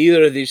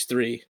either of these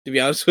three, to be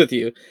honest with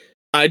you.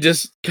 I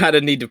just kind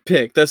of need to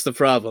pick. That's the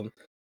problem.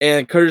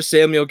 And Curtis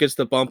Samuel gets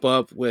the bump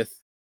up with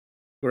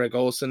Greg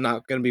Olsen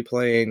not going to be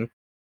playing.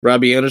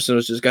 Robbie Anderson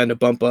was just going to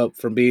bump up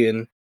from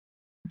being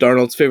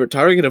Darnold's favorite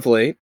target of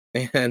late.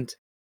 And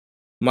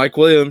Mike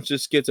Williams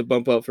just gets a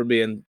bump up from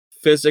being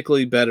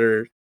physically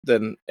better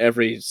than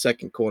every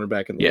second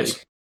cornerback in the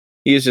league.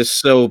 He is just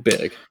so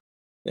big.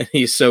 And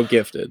he's so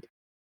gifted.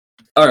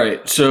 All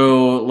right,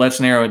 so let's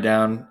narrow it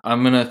down.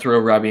 I'm going to throw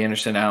Robbie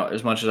Anderson out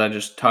as much as I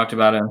just talked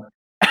about him.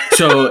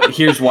 So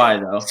here's why,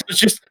 though.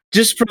 So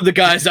just for the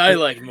guys I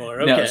like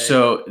more. Okay.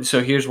 No,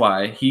 so here's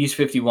why. He's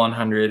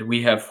 5,100.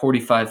 We have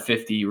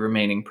 4,550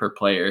 remaining per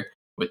player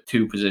with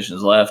 2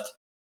 positions left.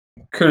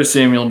 Curtis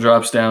Samuel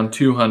drops down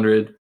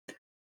 200.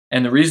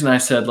 And the reason I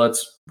said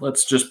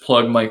let's just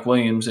plug Mike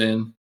Williams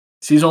in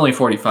is he's only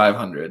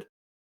 4,500.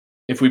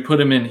 If we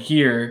put him in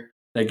here,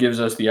 that gives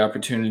us the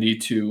opportunity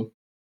to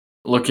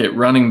look at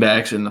running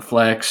backs in the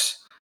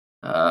flex.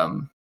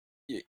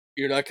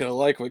 You're not gonna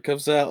like what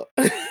comes out.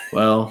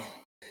 Well,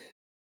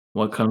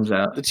 what comes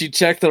out? Did you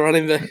check the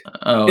running back?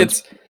 Oh,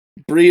 it's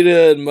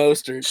Breida and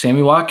Mostert.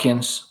 Sammy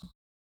Watkins.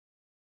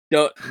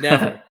 No,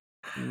 never.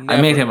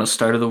 I made him a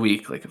start of the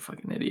week like a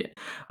fucking idiot.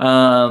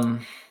 All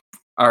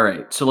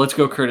right, so let's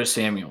go Curtis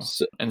Samuel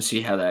and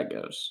see how that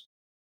goes.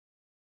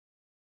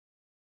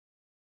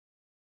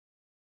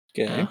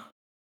 Okay.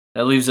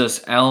 That leaves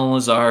us Alan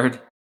Lazard,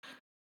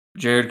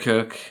 Jared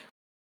Cook,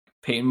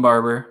 Peyton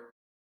Barber,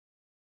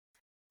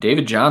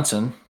 David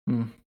Johnson.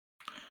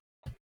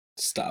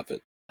 Stop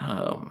it.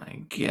 Oh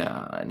my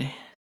god.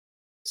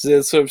 So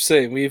that's what I'm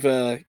saying. We've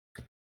done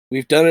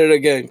it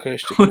again,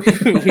 Christian.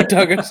 We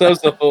dug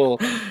ourselves a hole.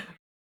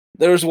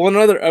 There was one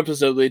other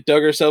episode we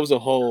dug ourselves a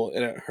hole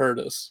and it hurt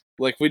us.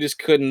 Like we just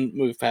couldn't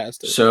move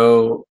past it.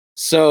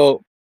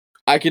 So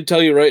I can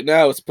tell you right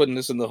now, it's putting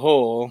us in the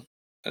hole.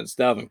 That's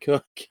Dalvin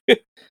Cook.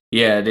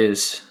 Yeah, it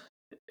is.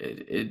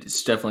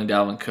 It's definitely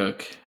Dalvin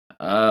Cook.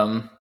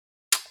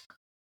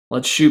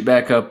 Let's shoot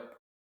back up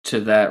to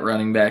that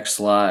running back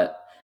slot.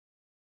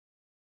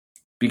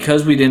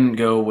 Because we didn't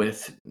go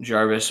with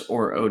Jarvis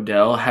or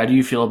Odell, how do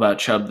you feel about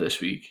Chubb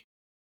this week?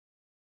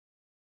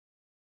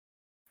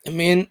 I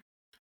mean,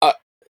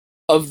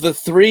 of the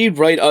three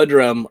right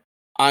under him,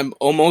 I'm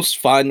almost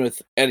fine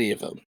with any of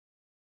them.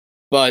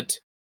 But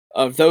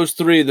of those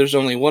three, there's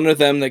only one of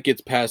them that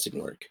gets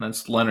passing work.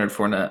 That's Leonard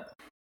Fournette,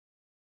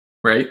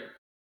 right?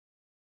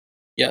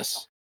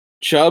 Yes.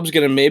 Chubb's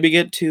going to maybe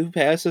get 2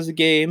 passes a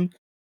game.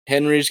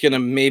 Henry's going to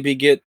maybe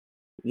get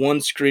one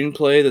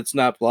screenplay that's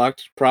not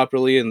blocked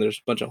properly and there's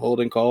a bunch of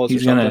holding calls or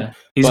something.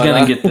 He's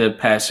gonna get the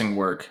passing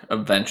work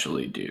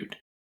eventually, dude.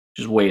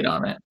 Just wait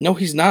on it. No,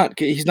 he's not.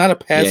 He's not a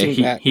passing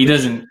back. He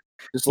doesn't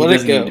Just he let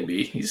doesn't it go. need to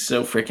be. He's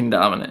so freaking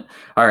dominant.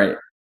 All right.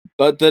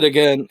 But then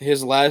again,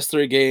 his last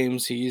 3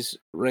 games, he's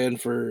ran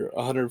for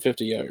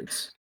 150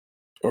 yards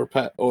or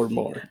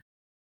more.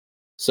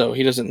 So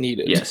he doesn't need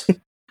it. Yes.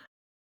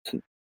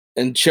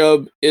 And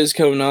Chubb is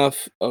coming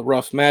off a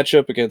rough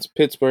matchup against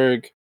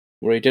Pittsburgh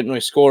where he didn't really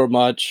score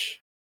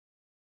much.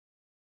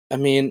 I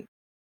mean,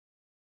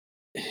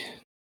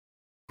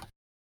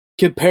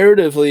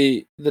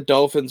 comparatively, the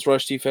Dolphins'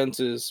 rush defense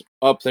is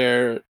up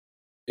there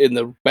in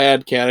the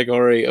bad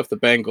category of the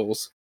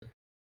Bengals.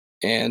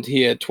 And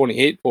he had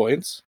 28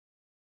 points.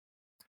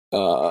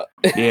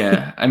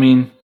 Yeah, I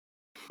mean...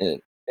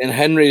 And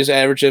Henry's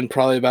averaging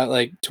probably about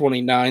like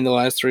 29 the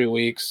last 3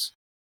 weeks.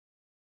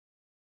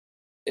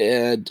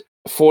 And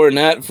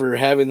Fournette, for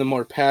having the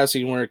more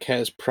passing work,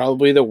 has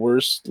probably the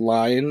worst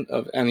line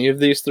of any of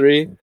these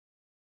three.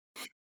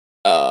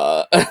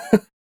 I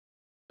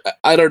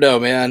don't know,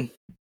 man.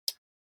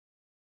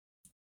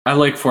 I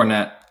like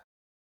Fournette.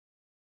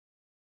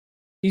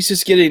 He's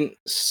just getting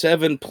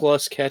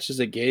 7+ catches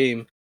a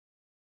game.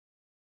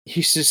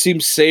 He just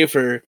seems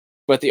safer,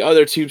 but the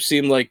other two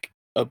seem like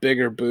a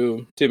bigger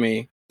boom to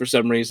me for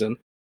some reason.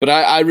 But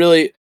I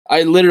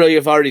literally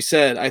have already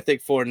said I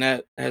think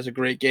Fournette has a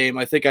great game.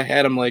 I think I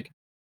had him like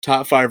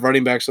top 5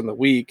 running backs on the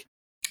week.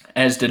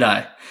 As did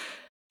I.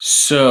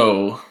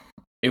 So,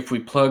 if we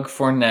plug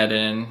Fournette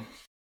in,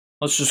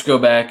 let's just go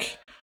back.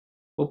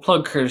 We'll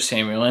plug Curtis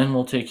Samuel in.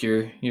 We'll take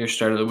your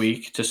start of the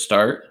week to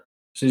start.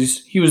 So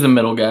he was the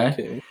middle guy.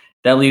 Okay.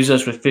 That leaves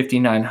us with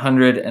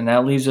 5,900, and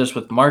that leaves us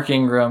with Mark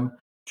Ingram,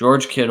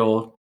 George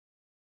Kittle,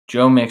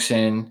 Joe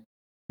Mixon,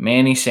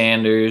 Manny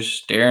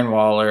Sanders, Darren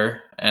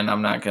Waller, and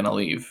I'm not going to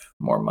leave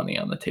more money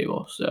on the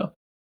table. So,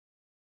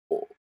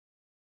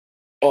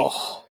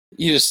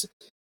 you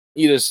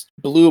just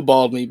blue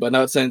balled me by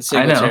not saying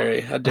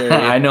Singletary. How dare you?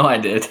 I know I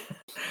did.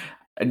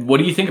 What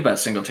do you think about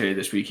Singletary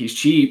this week? He's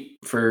cheap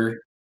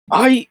for...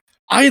 I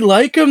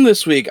like him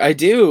this week. I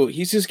do.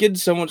 He's just getting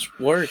so much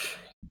work.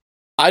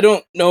 I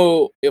don't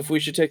know if we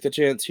should take the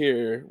chance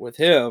here with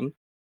him.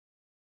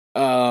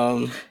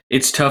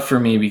 It's tough for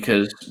me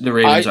because the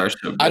Ravens are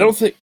so good. I don't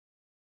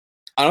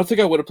think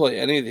I would have played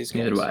any of these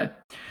guys. Neither do I.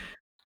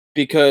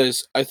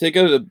 Because I think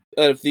out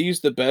of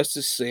these, the best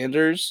is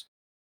Sanders,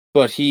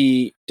 but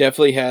he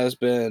definitely has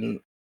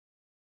been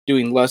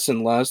doing less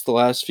and less the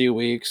last few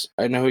weeks.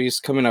 I know he's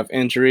coming off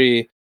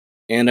injury,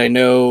 and I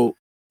know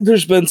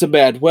there's been some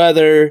bad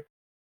weather,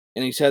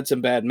 and he's had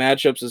some bad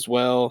matchups as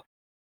well.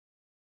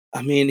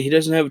 I mean, he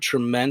doesn't have a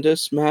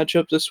tremendous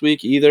matchup this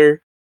week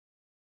either,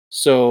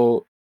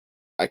 so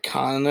I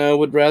kind of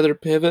would rather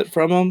pivot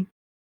from him.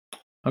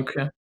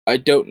 Okay. I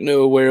don't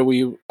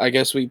know I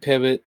guess we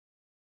pivot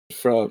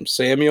from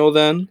Samuel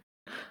then.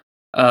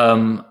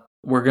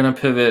 We're going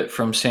to pivot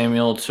from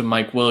Samuel to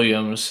Mike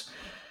Williams,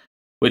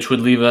 which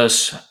would leave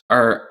us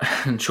our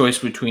choice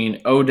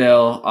between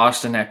Odell,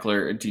 Austin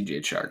Eckler, or DJ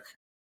Chark.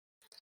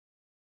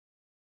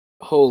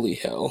 Holy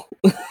hell.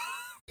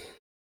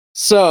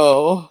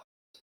 So,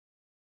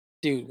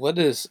 dude, what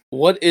is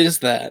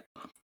that?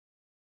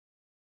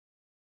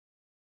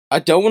 I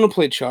don't want to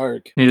play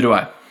Chark. Neither do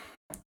I.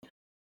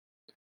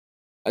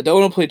 I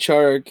don't want to play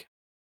Chark.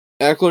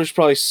 Eckler's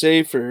probably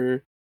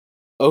safer.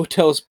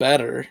 Odell's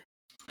better.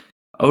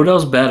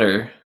 Odell's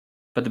better,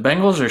 but the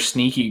Bengals are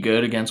sneaky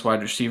good against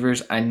wide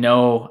receivers. I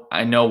know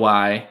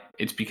why.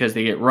 It's because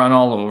they get run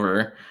all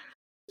over.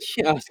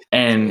 Yeah.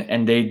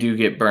 And they do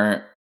get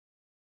burnt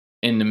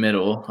in the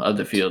middle of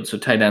the field. So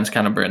tight ends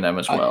kind of burn them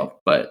as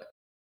well. But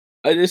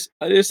I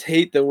just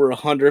hate that we're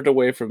 100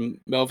 away from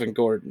Melvin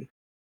Gordon.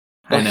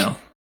 I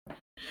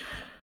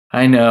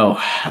know.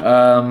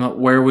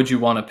 Where would you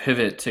want to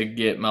pivot to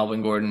get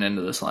Melvin Gordon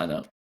into this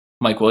lineup?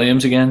 Mike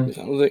Williams again?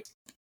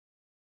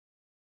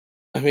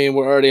 I mean,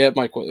 we're already at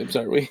Mike Williams,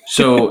 aren't we?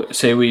 So,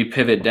 say we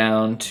pivot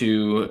down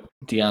to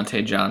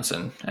Deontay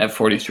Johnson at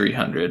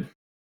 4,300.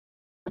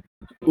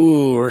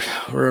 Ooh, we're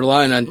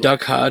relying on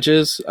Duck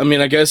Hodges. I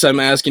mean, I guess I'm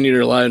asking you to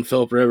rely on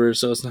Philip Rivers,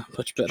 so it's not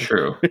much better.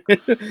 True.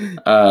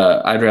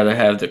 I'd rather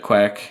have the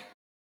Quack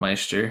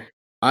Meister.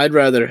 I'd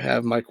rather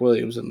have Mike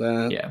Williams than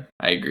that. Yeah,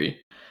 I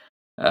agree.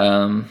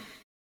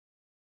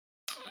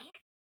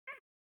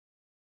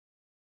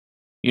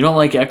 You don't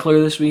like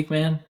Eckler this week,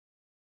 man?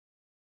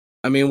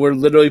 I mean, we're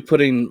literally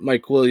putting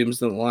Mike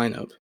Williams in the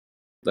lineup.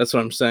 That's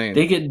what I'm saying.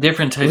 They get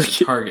different types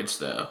of targets,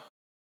 though.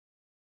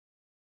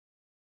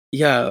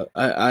 Yeah,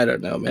 I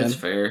don't know, man. That's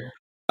fair.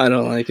 I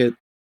don't like it.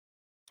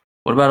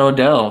 What about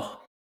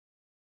Odell?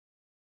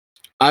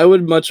 I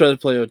would much rather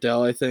play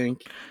Odell, I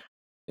think.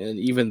 And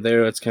even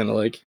there, it's kind of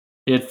like...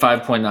 He had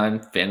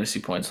 5.9 fantasy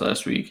points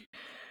last week.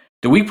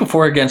 The week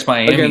before against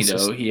Miami,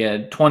 though, he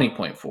had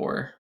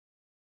 20.4.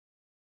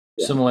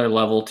 Yeah. Similar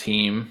level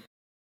team.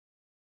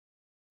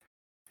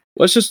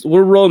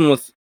 We're rolling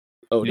with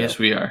Odell. Yes,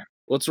 we are.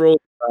 Let's roll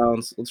with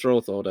Browns. Let's roll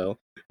with Odell.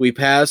 We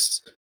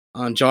passed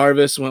on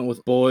Jarvis, went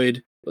with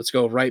Boyd. Let's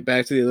go right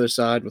back to the other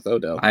side with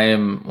Odell. I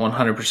am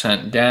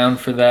 100% down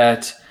for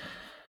that.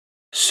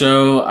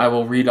 So I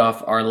will read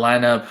off our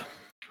lineup.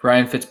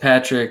 Ryan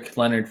Fitzpatrick,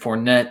 Leonard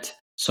Fournette,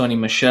 Sony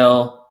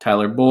Michel,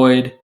 Tyler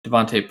Boyd,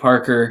 Devontae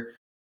Parker,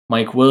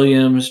 Mike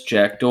Williams,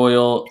 Jack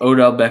Doyle,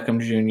 Odell Beckham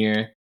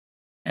Jr.,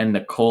 and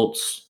the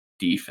Colts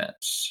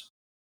defense.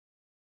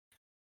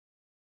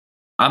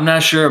 I'm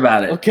not sure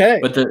about it. Okay.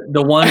 But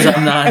the ones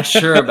I'm not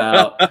sure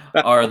about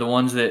are the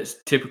ones that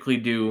typically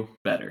do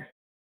better.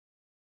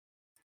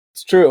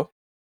 It's true.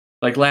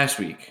 Like last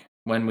week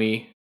when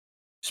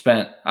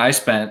I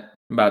spent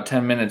about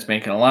 10 minutes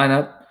making a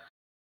lineup,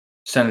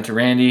 sent it to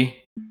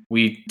Randy.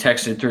 We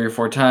texted 3 or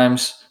 4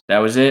 times. That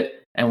was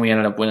it. And we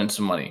ended up winning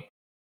some money.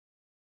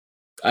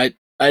 I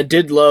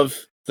did love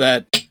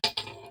that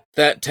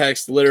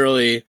text.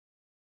 Literally,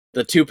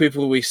 the 2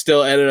 people we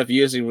still ended up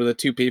using were the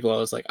 2 people I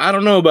was like, I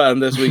don't know about them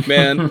this week,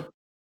 man.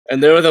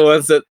 And they were the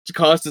ones that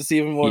cost us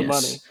even more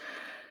money.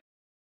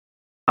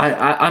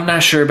 I'm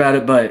not sure about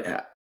it,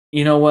 but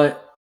you know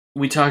what?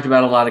 We talked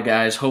about a lot of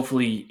guys.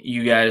 Hopefully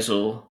you guys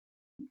will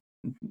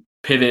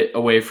pivot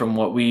away from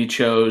what we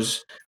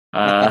chose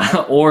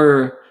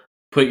or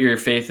put your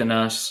faith in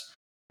us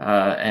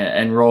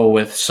and roll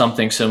with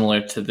something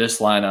similar to this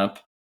lineup.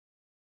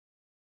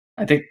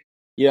 I think.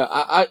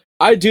 Yeah,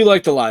 I do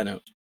like the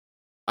lineup.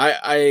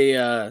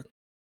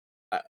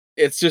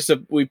 It's just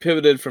we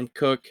pivoted from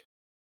Cook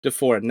to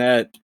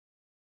Fournette.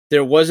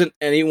 There wasn't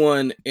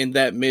anyone in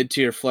that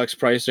mid-tier flex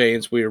price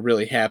range we were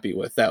really happy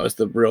with. That was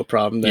the real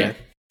problem there.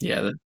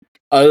 Yeah.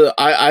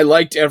 I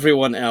liked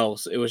everyone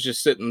else. It was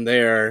just sitting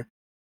there.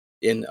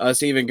 In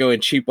us even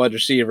going cheap wide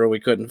receiver, we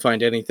couldn't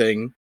find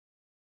anything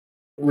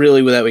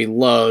really that we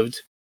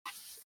loved.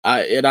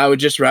 I would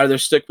just rather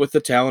stick with the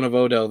talent of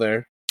Odell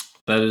there.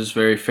 That is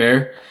very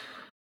fair.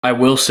 I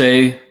will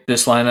say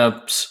this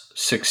lineup's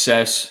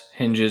success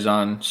hinges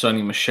on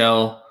Sony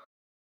Michel.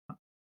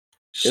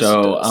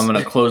 So I'm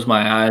going to close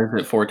my eyes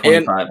at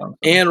 425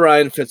 and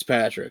Ryan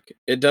Fitzpatrick.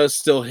 It does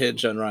still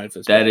hinge on Ryan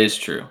Fitzpatrick. That is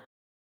true.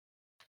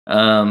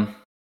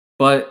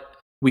 But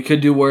we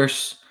could do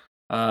worse.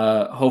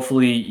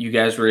 Hopefully you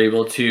guys were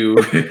able to.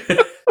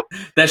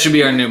 That should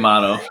be our new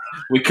motto.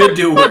 We could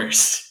do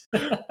worse.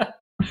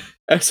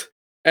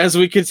 As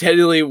we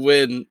continually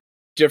win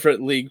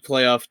different league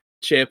playoff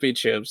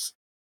championships,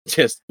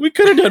 we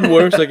could have done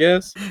worse, I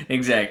guess.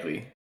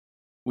 Exactly.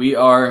 We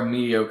are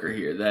mediocre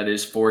here. That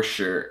is for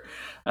sure.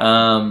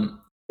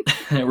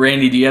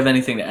 Randy, do you have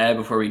anything to add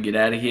before we get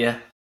out of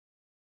here?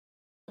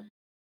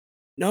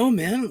 No,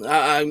 man.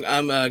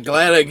 I'm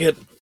glad I get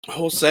a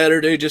whole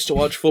Saturday just to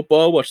watch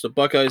football. Watch the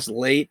Buckeyes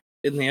late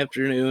in the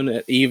afternoon,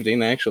 at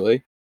evening,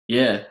 actually.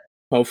 Yeah.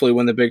 Hopefully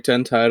win the Big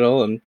Ten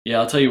title. And yeah,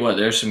 I'll tell you what.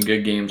 There's some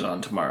good games on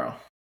tomorrow,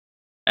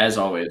 as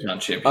always on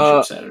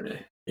Championship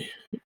Saturday.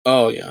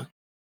 Oh yeah.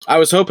 I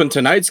was hoping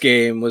tonight's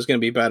game was going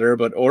to be better,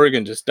 but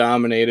Oregon just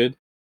dominated.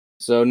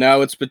 So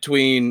now it's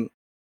between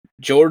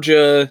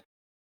Georgia,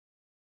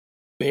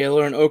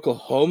 Baylor, and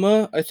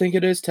Oklahoma, I think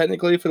it is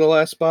technically for the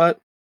last spot.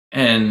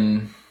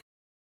 And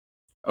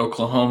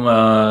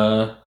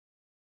Oklahoma,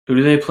 who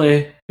do they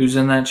play? Who's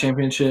in that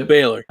championship?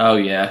 Baylor. Oh,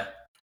 yeah.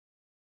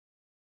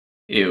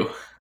 Ew.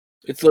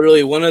 It's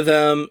literally one of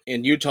them,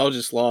 and Utah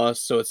just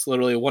lost, so it's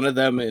literally one of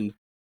them in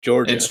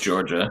Georgia. It's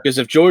Georgia. Because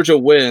if Georgia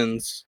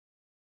wins,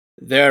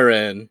 they're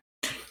in.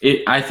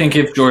 I think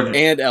if Georgia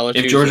and LSU,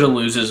 if Georgia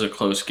loses a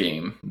close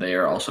game, they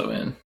are also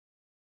in.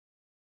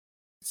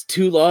 It's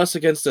 2 losses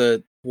against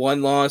a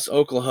 1-loss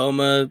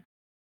Oklahoma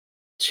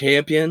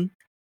champion.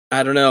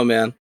 I don't know,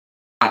 man.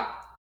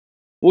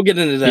 We'll get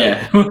into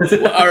that.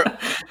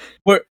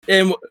 Yeah.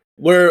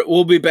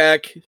 We'll be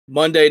back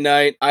Monday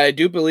night. I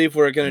do believe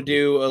we're going to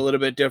do a little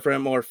bit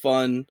different, more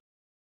fun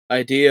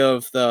idea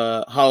of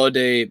the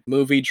holiday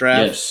movie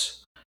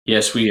draft.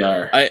 Yes, we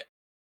are.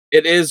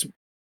 It is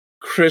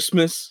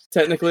Christmas,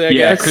 technically, I guess.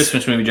 Yeah,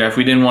 Christmas movie draft.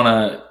 We didn't want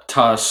to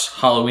toss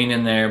Halloween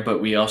in there, but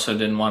we also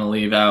didn't want to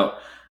leave out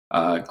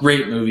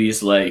great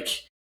movies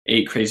like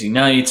 8 Crazy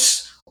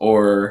Nights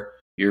or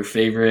your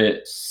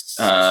favorite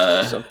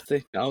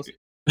something else.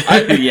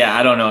 Yeah,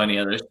 I don't know any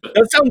others. But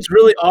That sounds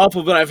really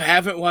awful, but I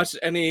haven't watched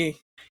any.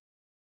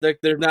 Like,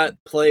 they're not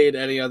played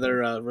any other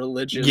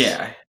religious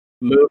yeah,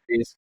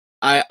 movies.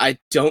 I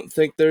don't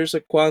think there's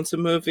a Kwanzaa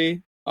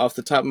movie off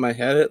the top of my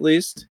head, at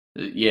least,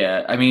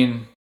 yeah. I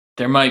mean,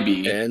 there might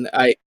be. and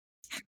I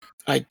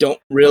don't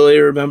really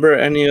remember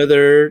any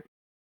other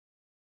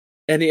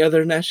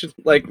national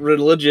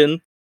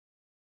religion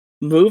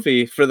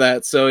movie for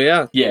that. So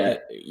yeah, Yeah,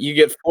 you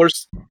get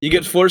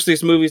forced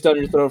these movies down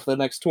your throat for the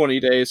next 20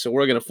 days. So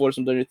we're gonna force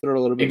them down your throat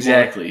a little bit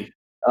exactly.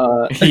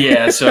 more.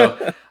 Yeah,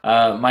 so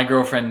my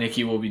girlfriend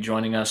Nikki will be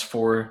joining us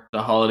for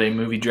the holiday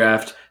movie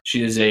draft.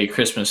 She is a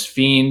Christmas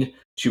fiend.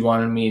 She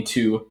wanted me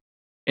to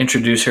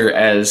introduce her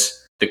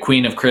as the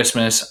Queen of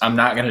Christmas. I'm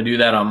not going to do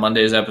that on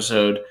Monday's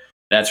episode,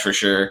 that's for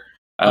sure.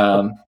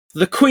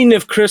 The Queen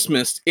of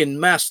Christmas in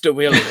Master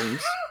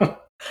Williams.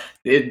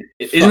 Isn't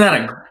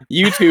that a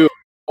you two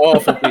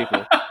awful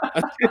people?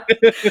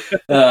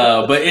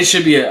 but it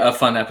should be a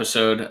fun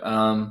episode.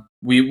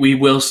 We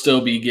will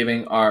still be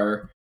giving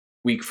our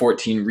Week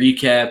 14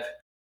 recap,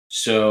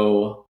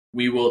 so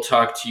we will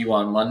talk to you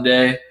on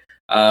Monday.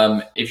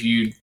 If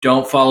you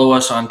don't follow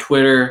us on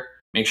Twitter,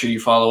 make sure you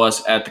follow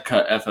us at The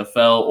Cut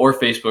FFL or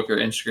Facebook or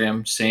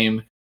Instagram.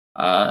 Same,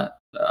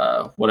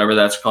 whatever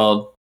that's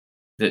called.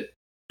 The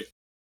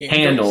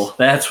handle.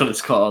 That's what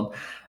it's called.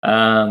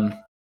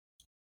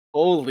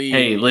 Holy!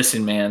 Hey,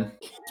 listen, man.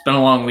 It's been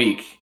a long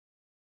week.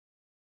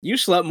 You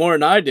slept more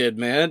than I did,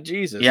 man.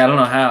 Jesus. Yeah, I don't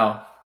know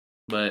how,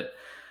 but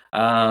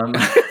all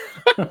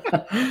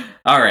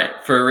right.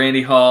 For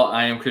Randy Hall,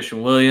 I am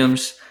Christian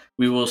Williams.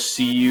 We will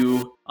see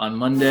you on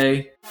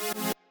Monday.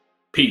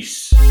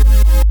 Peace.